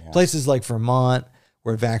speaking, places like Vermont,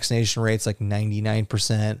 where vaccination rate's like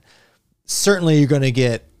 99%, certainly you're going to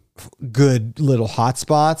get good little hot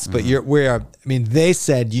spots, but they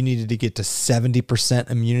said you needed to get to 70%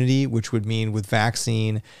 immunity, which would mean with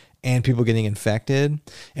vaccine and people getting infected.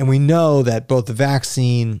 And we know that both the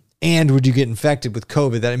vaccine and would you get infected with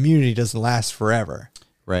COVID, that immunity doesn't last forever.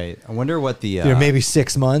 Right. I wonder what the maybe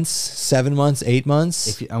 6 months, 7 months, 8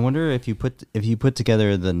 months. I wonder if you put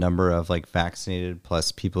together the number of like vaccinated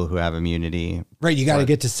plus people who have immunity. Right, you got to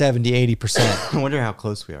get to 70, 80%. I wonder how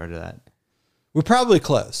close we are to that. We're probably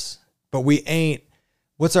close, but we ain't.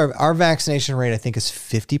 What's our vaccination rate? I think is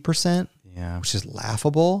 50%. Yeah, which is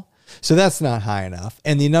laughable. So that's not high enough.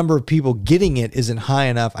 And the number of people getting it isn't high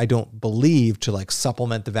enough, I don't believe, to like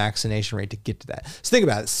supplement the vaccination rate to get to that. So think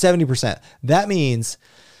about it, 70%. That means,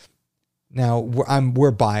 now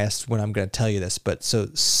we're biased when I'm going to tell you this, but so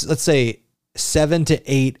let's say 7 to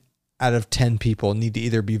 8 out of 10 people need to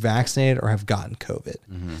either be vaccinated or have gotten COVID.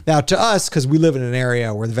 Mm-hmm. Now to us, because we live in an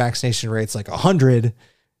area where the vaccination rate's like 100,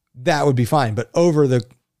 that would be fine. But over the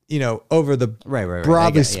right.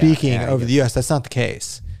 broadly speaking, over the US, that's not the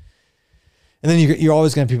case. And then you're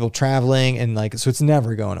always going to have people traveling, and like, so it's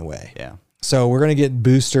never going away. Yeah. So we're going to get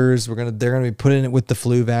boosters. They're going to be putting it with the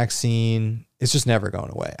flu vaccine. It's just never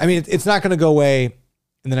going away. I mean, it's not going to go away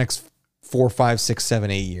in the next 4, 5, 6,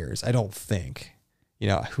 7, 8 years. I don't think,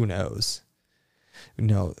 who knows?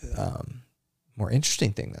 More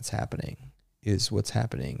interesting thing that's happening is what's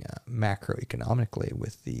happening macroeconomically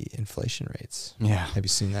with the inflation rates. Yeah. Have you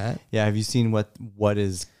seen that? Yeah. Have you seen what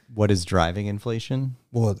is driving inflation?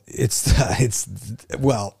 Well, this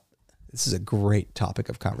is a great topic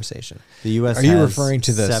of conversation. The U.S. Are you referring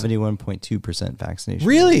to the 71.2% vaccination?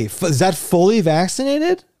 Really? Is that fully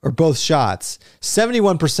vaccinated or both shots?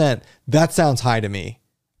 71%. That sounds high to me.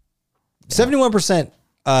 Yeah.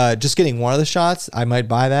 71%. Just getting one of the shots, I might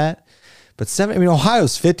buy that. But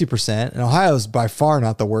Ohio's 50%, and Ohio's by far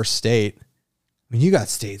not the worst state. I mean, you got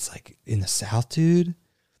states like in the South, dude,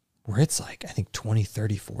 where it's like, I think 20,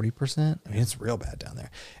 30, 40%. I mean, it's real bad down there.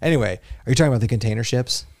 Anyway, are you talking about the container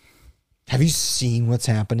ships? Have you seen what's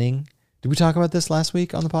happening? Did we talk about this last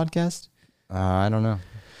week on the podcast? I don't know.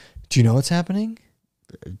 Do you know what's happening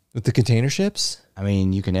with the container ships? I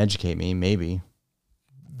mean, you can educate me, maybe.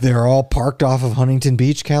 They're all parked off of Huntington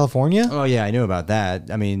Beach, California? Oh, yeah, I knew about that.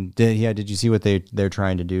 I mean, did you see what they're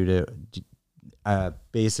trying to do to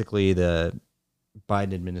basically the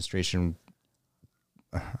Biden administration,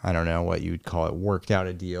 I don't know what you'd call it, worked out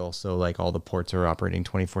a deal. So like all the ports are operating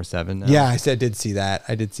 24/7 now. Yeah, I did see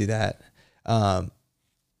that.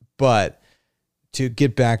 But to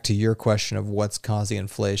get back to your question of what's causing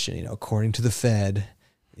inflation, according to the Fed,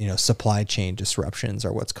 supply chain disruptions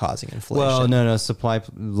are what's causing inflation. Well, no, supply,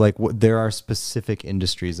 there are specific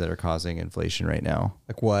industries that are causing inflation right now.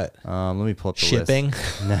 Like what? Let me pull up the shipping?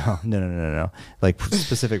 list. No. Like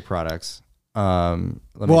specific products. I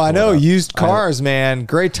know used cars, man.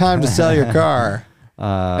 Great time to sell your car.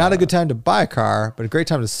 Not a good time to buy a car, but a great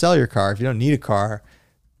time to sell your car. If you don't need a car,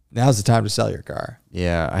 now's the time to sell your car.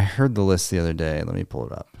 Yeah, I heard the list the other day. Let me pull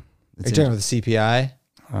it up. Are you talking about the CPI?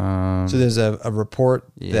 So there's a report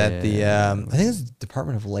that the I think it's the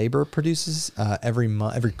Department of Labor produces every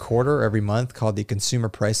quarter, every month, called the Consumer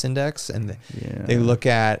Price Index, and they look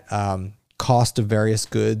at cost of various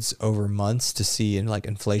goods over months to see like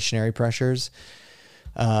inflationary pressures.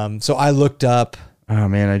 So I looked up. Oh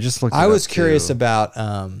man, I just looked. I was curious about.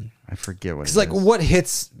 I forget what. Because like what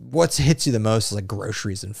hits you the most is like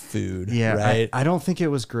groceries and food. Yeah, right. I don't think it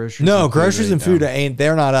was groceries. No, groceries and food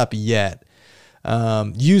they're not up yet.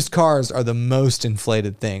 Used cars are the most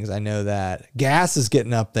inflated things. I know that. Gas is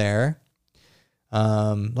getting up there.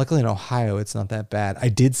 Luckily in Ohio, it's not that bad.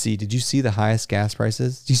 Did you see the highest gas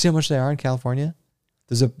prices? Do you see how much they are in California?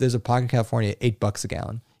 There's a pocket in California, $8 a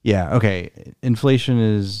gallon. Yeah. Okay. Inflation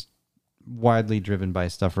is widely driven by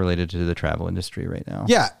stuff related to the travel industry right now.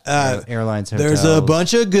 Yeah. Airlines, hotels. There's a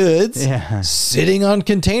bunch of goods sitting on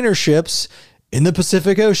container ships in the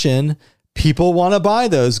Pacific Ocean. People want to buy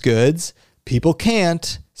those goods. People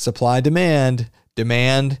can't. Supply, demand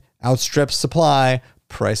outstrips supply.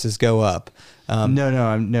 Prices go up.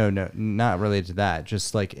 No, not related to that.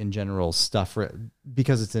 Just like in general stuff,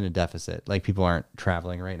 because it's in a deficit. Like people aren't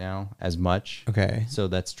traveling right now as much. Okay. So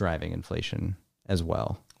that's driving inflation as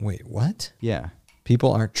well. Wait, what? Yeah.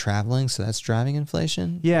 People aren't traveling, so that's driving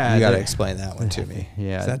inflation? Yeah. You got to explain that one to me.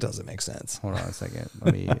 Yeah. That doesn't make sense. Hold on a second.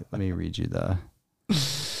 Let me read you the...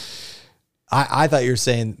 I thought you were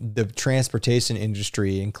saying the transportation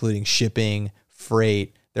industry, including shipping,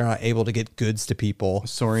 freight, they're not able to get goods to people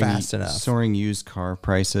fast enough. Soaring used car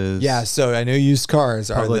prices. Yeah, so I know used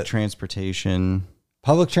cars are public transportation.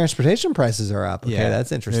 Public transportation prices are up. Okay,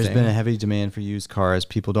 that's interesting. There's been a heavy demand for used cars.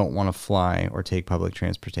 People don't want to fly or take public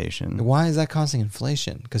transportation. Why is that causing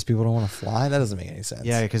inflation? Because people don't want to fly? That doesn't make any sense.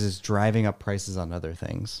 Yeah, because it's driving up prices on other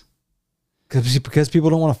things. Because people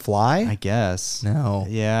don't want to fly? I guess. No.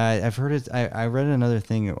 Yeah, I've heard it. I read another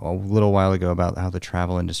thing a little while ago about how the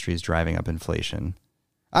travel industry is driving up inflation.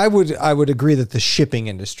 I would agree that the shipping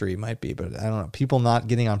industry might be, but I don't know. People not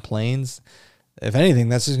getting on planes, if anything,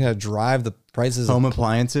 that's just going to drive the prices. Home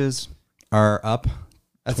appliances are up.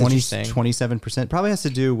 That's 27%. Probably has to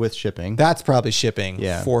do with shipping. That's probably shipping,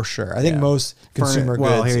 for sure. I think most consumer goods.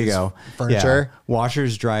 Well, here you go. Furniture,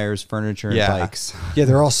 washers, dryers, furniture, and bikes. Yeah,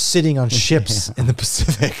 they're all sitting on ships in the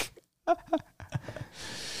Pacific.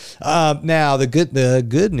 Now the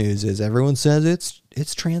good news is everyone says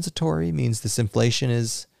it's transitory. Means this inflation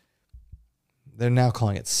is. They're now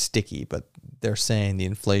calling it sticky, but they're saying the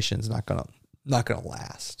inflation's not gonna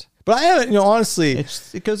last. But I haven't, honestly,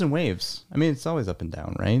 it goes in waves. I mean, it's always up and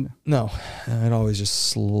down, right? No, it always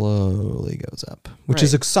just slowly goes up, which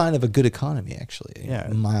is a sign of a good economy, actually. Yeah,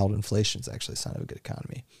 mild inflation is actually a sign of a good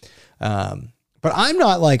economy. But I'm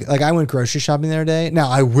not like I went grocery shopping the other day. Now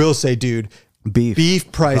I will say, dude,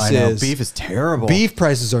 beef prices. I know, beef is terrible. Beef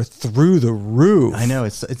prices are through the roof. I know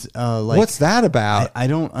it's like, what's that about? I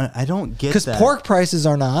don't get because pork prices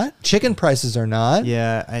are not, chicken prices are not.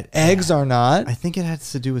 Yeah, eggs are not. I think it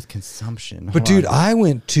has to do with consumption. But dude, I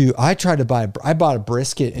bought a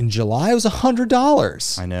brisket in July. It was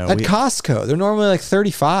 $100. I know at Costco. They're normally like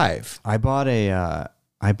 $35.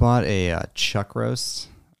 I bought a chuck roast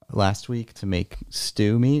last week to make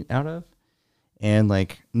stew meat out of. And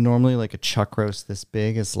like normally like a chuck roast this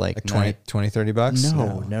big is like $20, $30.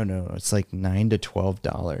 No. It's like $9 to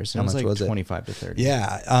 $12. How much like was it? 25 to 30.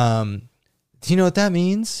 Yeah. Do you know what that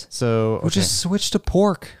means? So we'll just switch to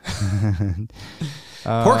pork.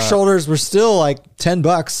 Pork shoulders were still like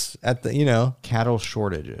 $10 at the, cattle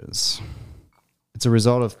shortages. It's a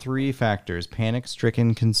result of three factors: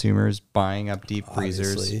 panic-stricken consumers buying up deep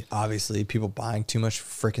freezers. Obviously, people buying too much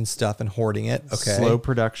freaking stuff and hoarding it. Okay. Slow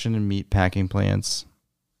production in meat packing plants.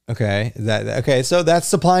 Okay. So that's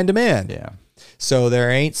supply and demand. Yeah. So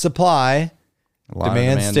there ain't supply.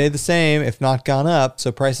 Demand stayed the same, if not gone up.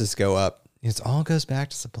 So prices go up. It all goes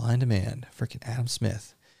back to supply and demand. Freaking Adam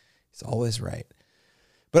Smith. He's always right.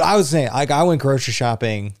 But I was saying, like, I went grocery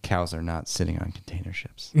shopping. Cows are not sitting on container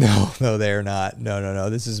ships. No, they're not. No.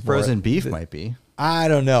 This is frozen beef might be. I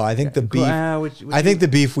don't know. I think the beef. I think the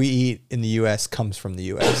beef we eat in the U.S. comes from the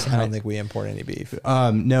U.S. I don't think we import any beef.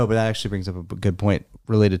 No, but that actually brings up a good point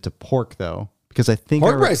related to pork, though, because I think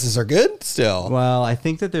pork prices are good still. Well, I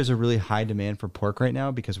think that there's a really high demand for pork right now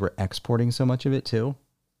because we're exporting so much of it too.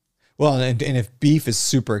 Well, and if beef is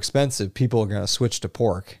super expensive, people are going to switch to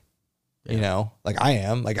pork. Yeah. Like I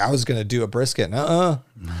am. Like I was gonna do a brisket. I'm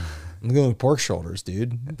going with pork shoulders,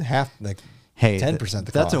 dude. 10% the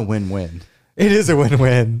cost. That's a win-win. It is a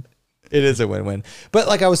win-win. It is a win-win. But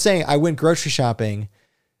like I was saying, I went grocery shopping.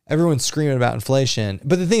 Everyone's screaming about inflation.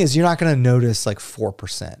 But the thing is, you're not gonna notice like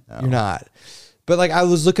 4%. No. You're not. But like I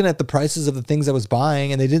was looking at the prices of the things I was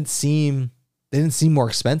buying, and they didn't seem more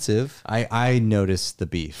expensive. I noticed the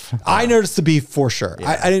beef. I noticed the beef for sure.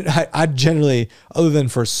 Yeah. I generally, other than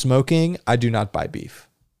for smoking, I do not buy beef.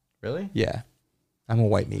 Really? Yeah. I'm a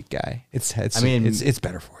white meat guy. It's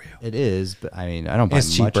better for you. It is, but I mean, I don't buy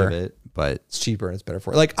much of it, but it's cheaper and it's better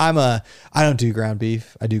for you. Like I don't do ground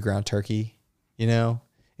beef. I do ground turkey.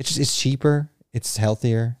 It's cheaper. It's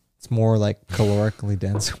healthier. It's more like calorically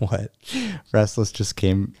dense. What? Restless just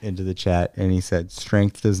came into the chat and he said,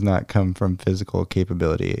 strength does not come from physical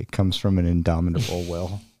capability. It comes from an indomitable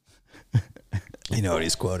will. You know what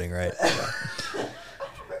he's quoting, right?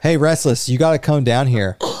 Hey, Restless, you got to come down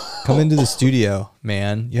here. Come into the studio,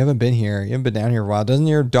 man. You haven't been here. You haven't been down here a while. Doesn't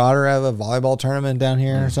your daughter have a volleyball tournament down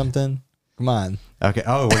here or something? Come on. Okay.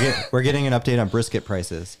 Oh, we're getting an update on brisket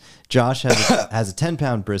prices. Josh has a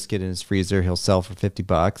 10-pound brisket in his freezer. He'll sell for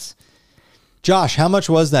 $50. Josh, how much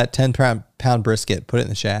was that 10-pound brisket? Put it in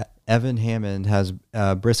the chat. Evan Hammond has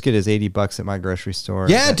brisket is $80 at my grocery store.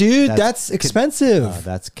 Yeah, dude, that's expensive.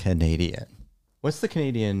 That's Canadian. What's the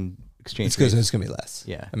Canadian exchange It's going to be less.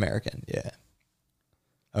 Yeah. American. Yeah.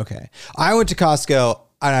 Okay. I went to Costco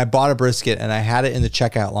and I bought a brisket and I had it in the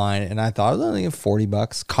checkout line and I thought it was only $40.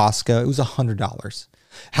 Costco, it was $100.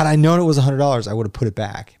 Had I known it was $100, I would have put it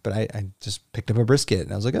back. But I just picked up a brisket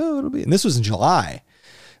and I was like, oh, it'll be. And this was in July.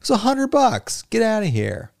 It was $100. Get out of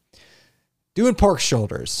here. Doing pork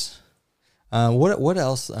shoulders. What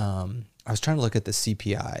else? I was trying to look at the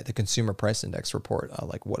CPI, the Consumer Price Index report.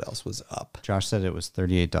 Like what else was up? Josh said it was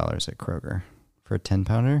 $38 at Kroger for a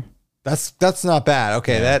 10-pounder. That's not bad.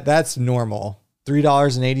 Okay, yeah. That's normal.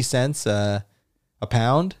 $3.80 a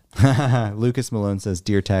pound. Lucas Malone says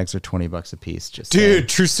deer tags are $20 a piece. Just Dude, saying.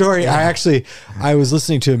 true story. I was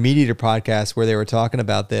listening to a Meat Eater podcast where they were talking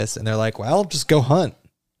about this, and they're like, well, just go hunt,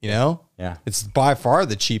 you know? Yeah. It's by far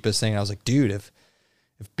the cheapest thing. I was like, dude, if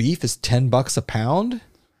beef is $10 a pound,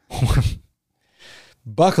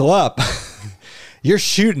 buckle up. You're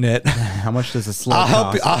shooting it. How much does a slug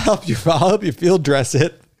I'll cost? help you field dress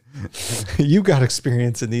it. You got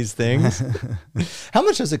experience in these things. How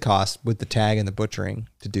much does it cost with the tag and the butchering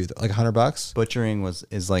to do that? Like $100? Butchering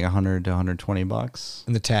is like $100 to $120.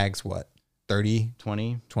 And the tag's what? 30,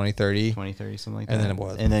 20, 20, 30? 20, 30, something like that. And then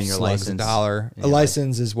what? And then your slugs license. $1. Yeah, A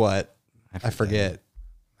license is what? like, I forget.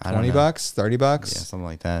 I don't $20, know. $30? Yeah, something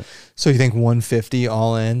like that. So you think 150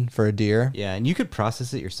 all in for a deer? Yeah, and you could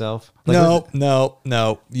process it yourself. Like,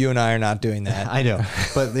 No. You and I are not doing that. I know,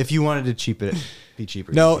 but if you wanted to be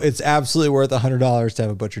cheaper. No, it's absolutely worth $100 to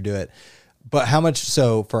have a butcher do it. But how much?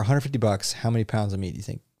 So for $150, how many pounds of meat do you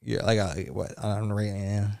think? You're like what? On a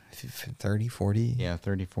rate, 30, 40? Yeah,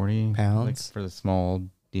 30, 40 Pounds? like for the small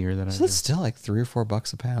deer that I So do. that's still like $3 or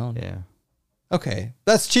 $4 a pound. Yeah. Okay.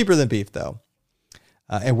 That's cheaper than beef though.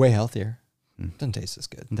 And way healthier. Doesn't taste as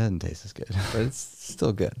good, It doesn't taste as good. but it's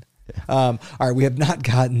still good. All right. We have not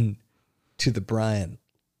gotten to the Brian.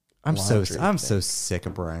 I'm Laundry so sick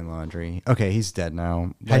of Brian Laundrie. Okay, he's dead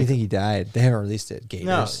now. How do you think he died? They haven't released it. Gators.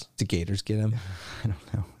 No. Did Gators get him? I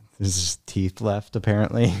don't know. There's just teeth left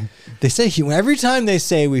apparently. They say every time they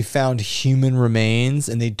say we found human remains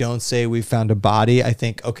and they don't say we found a body, I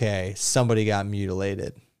think, okay, somebody got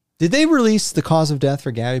mutilated. Did they release the cause of death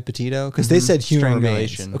for Gabby Petito? Because they said human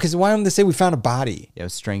remains. Strangulation. Okay, so why don't they say we found a body? Yeah, it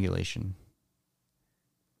was strangulation.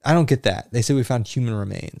 I don't get that. They say we found human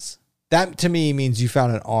remains. That to me means you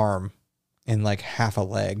found an arm and like half a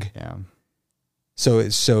leg. Yeah.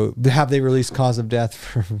 So have they released cause of death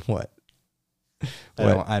for what?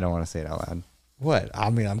 I don't want to say it out loud. What? I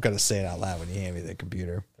mean, I'm gonna say it out loud when you hand me the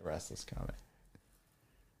computer. The rest of this comment.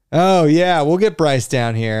 Oh yeah, we'll get Bryce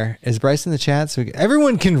down here. Is Bryce in the chat? So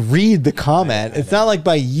everyone can read the comment. It's not like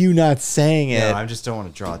by you not saying it. No, I just don't want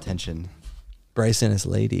to draw attention. Bryce and his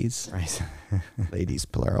ladies. Right. Ladies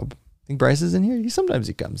plural. Think Bryce is in here? Sometimes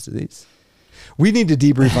he comes to these. We need to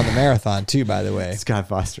debrief on the marathon too, by the way. Scott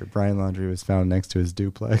Foster. Brian Laundrie was found next to his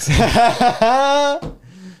duplex.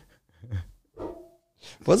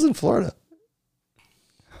 Was in Florida.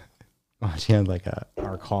 Oh, he had like a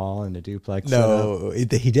arc hall and a duplex. No, he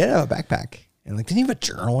did have a backpack. And like, didn't he have a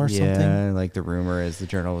journal or something? Yeah, like the rumor is the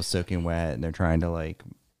journal was soaking wet and they're trying to like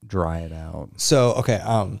dry it out. So, okay,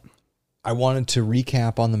 I wanted to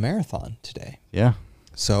recap on the marathon today. Yeah.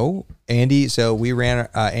 So Andy ran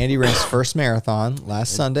his first marathon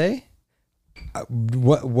last Sunday.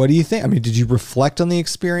 What do you think? I mean, did you reflect on the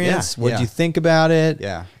experience? Yeah, What did you think about it?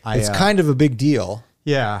 Yeah. It's kind of a big deal.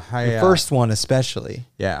 Yeah. The first one especially.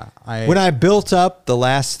 Yeah. When I built up the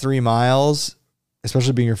last 3 miles,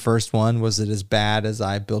 especially being your first one, was it as bad as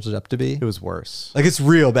I built it up to be? it was worse. Like, it's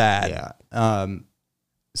real bad. Yeah.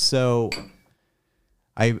 So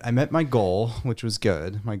I met my goal, which was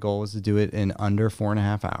good. My goal was to do it in under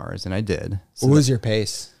 4.5 hours, and I did. So What was your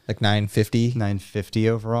pace? Like 9:50? 9:50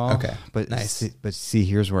 overall. Okay, But nice. See,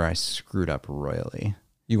 here's where I screwed up royally.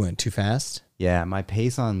 You went too fast? Yeah, my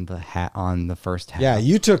pace on the first half. Yeah,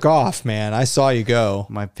 you took off, man. I saw you go.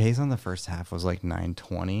 My pace on the first half was like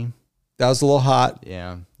 9:20. That was a little hot.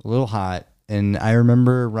 Yeah, a little hot. And I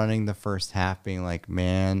remember running the first half being like,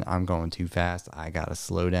 man, I'm going too fast. I got to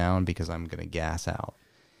slow down because I'm going to gas out.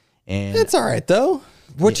 And It's all right, though.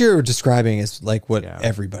 What you're describing is like what Yeah.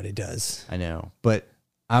 everybody does. I know. But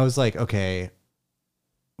I was like, okay,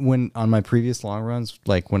 when on my previous long runs,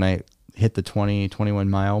 like when I hit the 21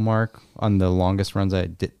 mile mark on the longest runs I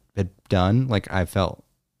had done, like I felt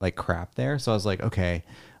like crap there. So I was like, okay,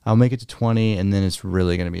 I'll make it to 20 and then it's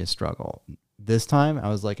really going to be a struggle. This time I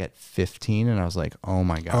was like at 15 and I was like, oh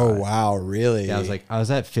my God. Oh, wow. Really? Yeah, I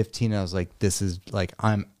was at 15 and I was like, this is like,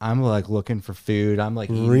 I'm like looking for food. I'm like,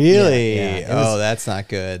 eating. Really? Yeah, it was- That's not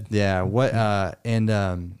good. yeah.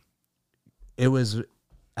 It was,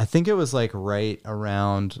 I think it was like right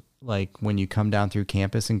around like when you come down through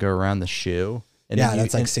campus and go around the shoe. And Yeah, then you-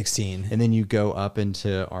 that's like and- 16. And then you go up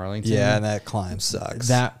into Arlington. Yeah, and that climb sucks.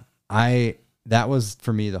 That was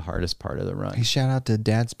for me the hardest part of the run. Hey, shout out to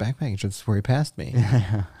Dad's backpacking trips where he passed me.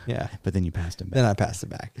 Yeah. But then you passed him back. Then I passed it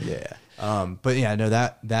back. Yeah. But yeah, no,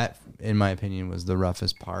 that in my opinion was the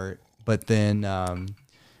roughest part. But then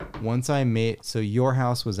once I made, so your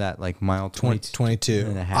house was at like mile 22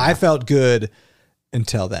 and a half. I felt good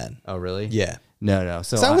until then. Oh, really? Yeah. No.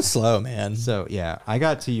 So So I was slow, man. So yeah, I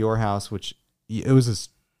got to your house, which it was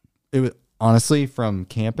honestly, from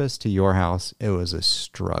campus to your house, it was a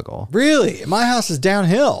struggle. Really? My house is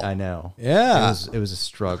downhill. I know. Yeah. It was a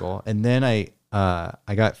struggle. And then I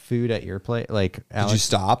got food at your place. Like, Did Alex, you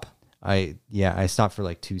stop? I stopped for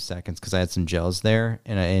like 2 seconds because I had some gels there,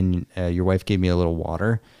 and your wife gave me a little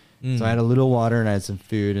water. So I had a little water and I had some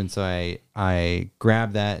food, and so I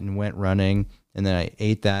grabbed that and went running, and then I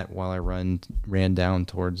ate that while I ran down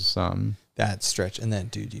towards That stretch. And then,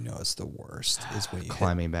 dude, you know it's the worst is when you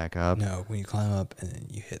climbing back up. No, when you climb up and then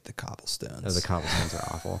you hit the cobblestones. Oh, the cobblestones are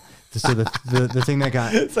awful. So the thing that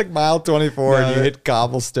got It's like mile 24 and you No, hit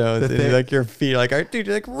cobblestones and thing- like your feet are like, dude,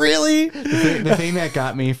 you're like, really? the thing that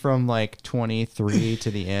got me from like 23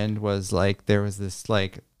 to the end was like there was this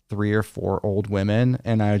like 3 or 4 old women,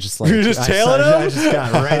 and I was just like, You were just tailing them? I just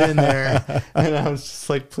got right in there, and I was just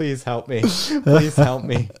like, please help me, please help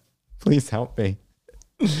me, please help me.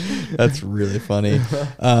 That's really funny.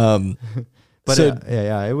 But So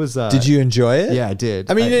yeah, it was. did you enjoy it? Yeah, I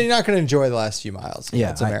did. I mean, you're not going to enjoy the last few miles.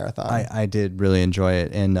 yeah, It's a marathon. I did really enjoy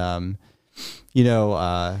it, and you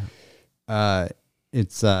know,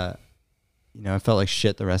 it's you know, I felt like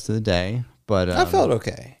shit the rest of the day, but I felt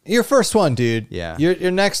okay. Your first one, dude. Yeah.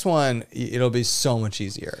 Your next one, it'll be so much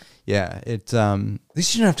easier. yeah, it At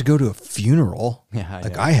least you don't have to go to a funeral. Yeah, I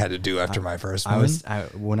like know. I had to do after my first one.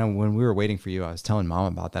 When we were waiting for you, I was telling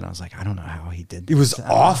Mom about that. And I was like, I don't know how he did. It was this.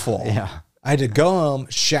 awful. Yeah. I had to go home,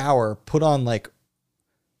 shower, put on like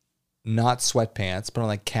not sweatpants, put on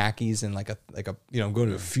like khakis and like a you know, go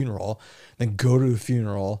to a funeral, then go to a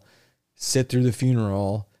funeral, sit through the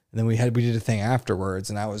funeral, and then we did a thing afterwards,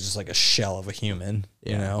 and I was just like a shell of a human,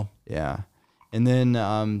 you know. Yeah. And then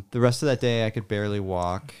the rest of that day, I could barely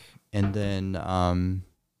walk. And then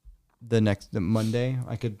the Monday,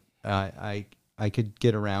 I could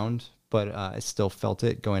get around, but I still felt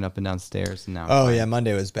it going up and down stairs. And now, Oh yeah,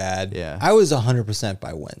 Monday was bad. Yeah. I was 100%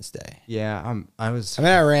 by Wednesday. yeah, I was. I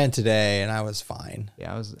mean, I ran today and I was fine.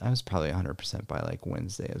 Yeah, I was probably 100% by like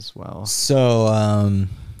Wednesday as well. So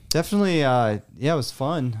Definitely, yeah, it was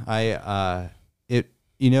fun. What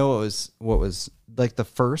was like the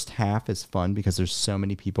first half is fun because there's so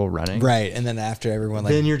many people running. right, and then after everyone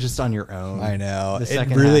like Then you're just on your own. I know. The It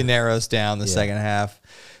second really half. narrows down the second half.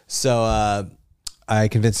 So I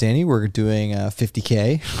convinced Annie we're doing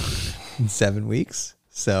 50K in 7 weeks.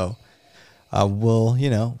 So we'll,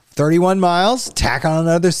 31 miles, tack on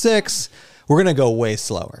another 6. We're going to go way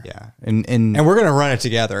slower. Yeah. And we're going to run it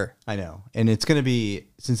together. I know. And it's going to be,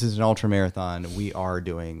 since it's an ultra marathon, we are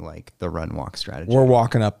doing like the run walk strategy. We're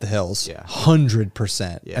walking up the hills. Yeah.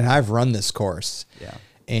 100%. Yeah. And I've run this course. Yeah.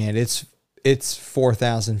 And it's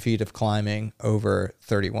 4,000 feet of climbing over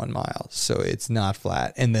 31 miles. So it's not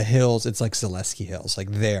flat. And the hills, it's like Zaleski Hills.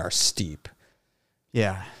 Like they are steep.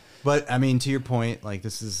 Yeah. But I mean, to your point, like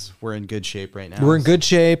we're in good shape right now. We're in good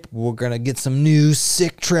shape. We're going to get some new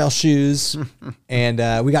sick trail shoes. And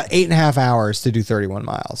we got 8.5 hours to do 31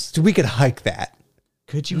 miles. So we could hike that.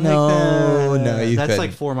 Could you No, hike that? no, you That's couldn't.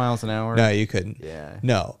 like 4 miles an hour. No, you couldn't. Yeah.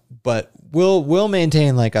 No, but we'll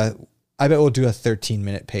maintain I bet we'll do a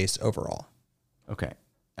 13-minute pace overall. Okay.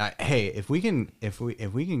 Hey, if we can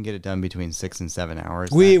get it done between 6 and 7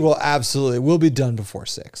 hours. We will absolutely. We'll be done before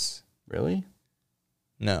 6. Really?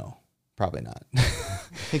 No, probably not. I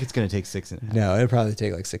think it's going to take 6.5. No, it'll probably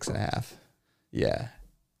take like 6.5. Yeah.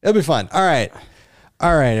 It'll be fun. All right,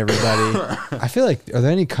 everybody. I feel like, are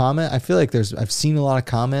there any comment? I feel like I've seen a lot of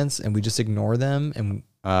comments and we just ignore them. And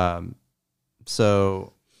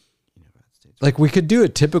So, like we could do a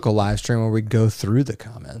typical live stream where we go through the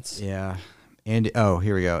comments. yeah. Andy,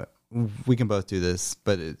 here we go. We can both do this,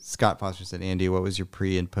 but Scott Foster said, Andy, what was your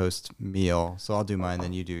pre and post meal? So I'll do mine,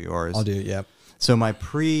 then you do yours. I'll do it. Yep. So my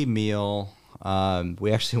pre-meal,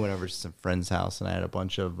 we actually went over to some friend's house and I had a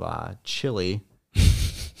bunch of chili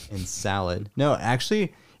and salad. No,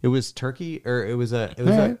 actually, it was turkey, or it was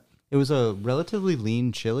a relatively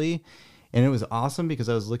lean chili, and it was awesome because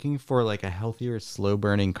I was looking for like a healthier, slow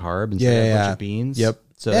burning carb instead of a bunch of beans. Yep.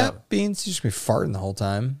 So yeah, beans. You just be farting the whole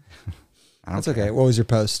time. That's okay. What was your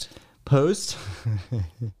post? Post.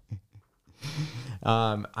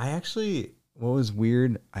 What was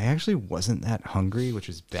weird, I actually wasn't that hungry, which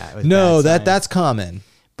was bad. It was No, bad sign. that's common.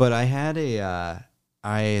 But I had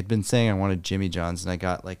I had been saying I wanted Jimmy John's, and I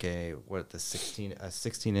got like a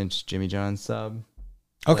 16-inch Jimmy John's sub.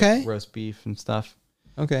 Okay. Like roast beef and stuff.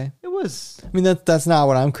 Okay. It was. I mean, that's not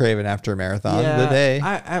what I'm craving after a marathon of the day.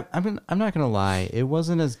 I'm not gonna lie, it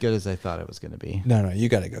wasn't as good as I thought it was gonna be. No, you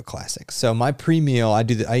got to go classic. So my pre-meal, I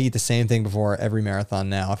eat the same thing before every marathon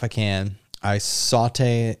now, if I can. I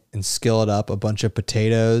saute and skillet up a bunch of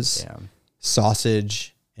potatoes,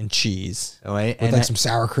 sausage, and cheese Oh, with some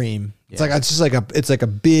sour cream. It's like a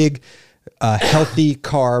big healthy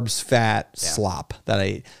carbs, fat slop that I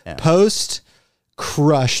ate. Yeah. Post,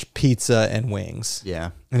 crushed pizza and wings.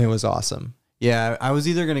 Yeah. And it was awesome. Yeah, I was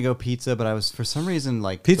either gonna go pizza, but I was for some reason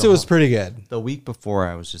like Pizza was pretty good. the week before.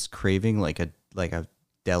 I was just craving like a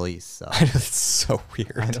deli sub. I know, it's so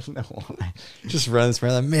weird. I don't know why. Just run this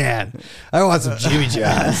around. Man, I want some Jimmy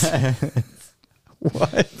John's.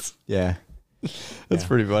 What? Yeah, That's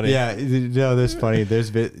pretty funny. yeah. No, that's funny.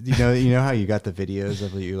 There's you know how you got the videos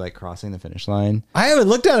of you like crossing the finish line. I haven't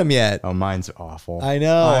looked at them yet. Oh, mine's awful. I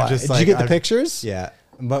know. I'm just Did like- you get the I'm- pictures? Yeah,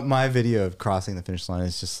 but my video of crossing the finish line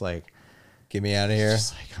is just like, Get me out of here.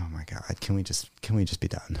 just like, oh my god, can we just be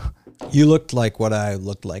done? You looked like what I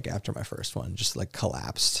looked like after my first one, just like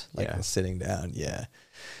collapsed, like Yeah. sitting down. Yeah.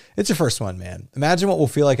 It's your first one, man. Imagine what we'll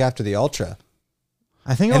feel like after the Ultra.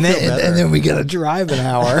 I think And I'll feel then, better. and then we got to drive an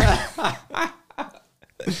hour.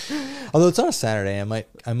 Although it's on a Saturday,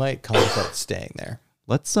 I might contemplate staying there.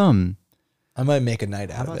 Let's I might make a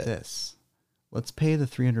night How out of about it. this? Let's pay the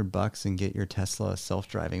 $300 and get your Tesla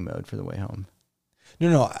self-driving mode for the way home.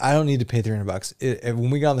 No, I don't need to pay $300. When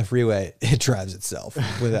we got on the freeway, it drives itself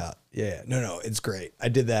without. Yeah. No, it's great. I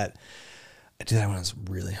did that when I was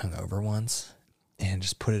really hungover once and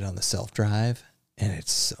just put it on the self-drive and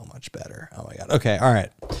it's so much better. Oh my God. Okay. All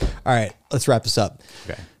right. Let's wrap this up.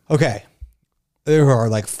 Okay. There are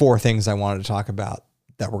like 4 things I wanted to talk about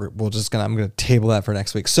that I'm going to table that for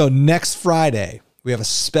next week. So next Friday, we have a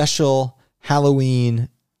special Halloween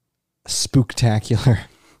spooktacular,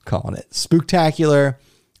 calling it spooktacular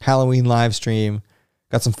Halloween live stream.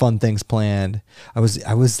 Got some fun things planned. I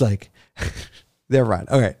was like, they're right.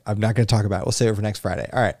 Okay. I'm not going to talk about it. We'll save it for next Friday.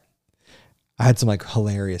 All right. I had some like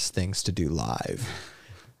hilarious things to do live,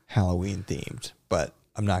 Halloween themed, but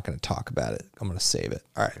I'm not going to talk about it. I'm going to save it.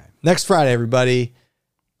 All right. Next Friday, everybody.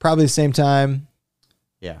 Probably the same time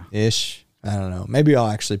Yeah. ish. I don't know. Maybe I'll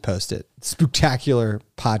actually post it. Spooktacular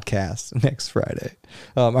podcast next Friday.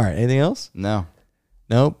 All right. Anything else? No.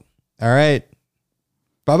 Nope. All right.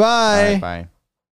 Bye-bye. All right, bye.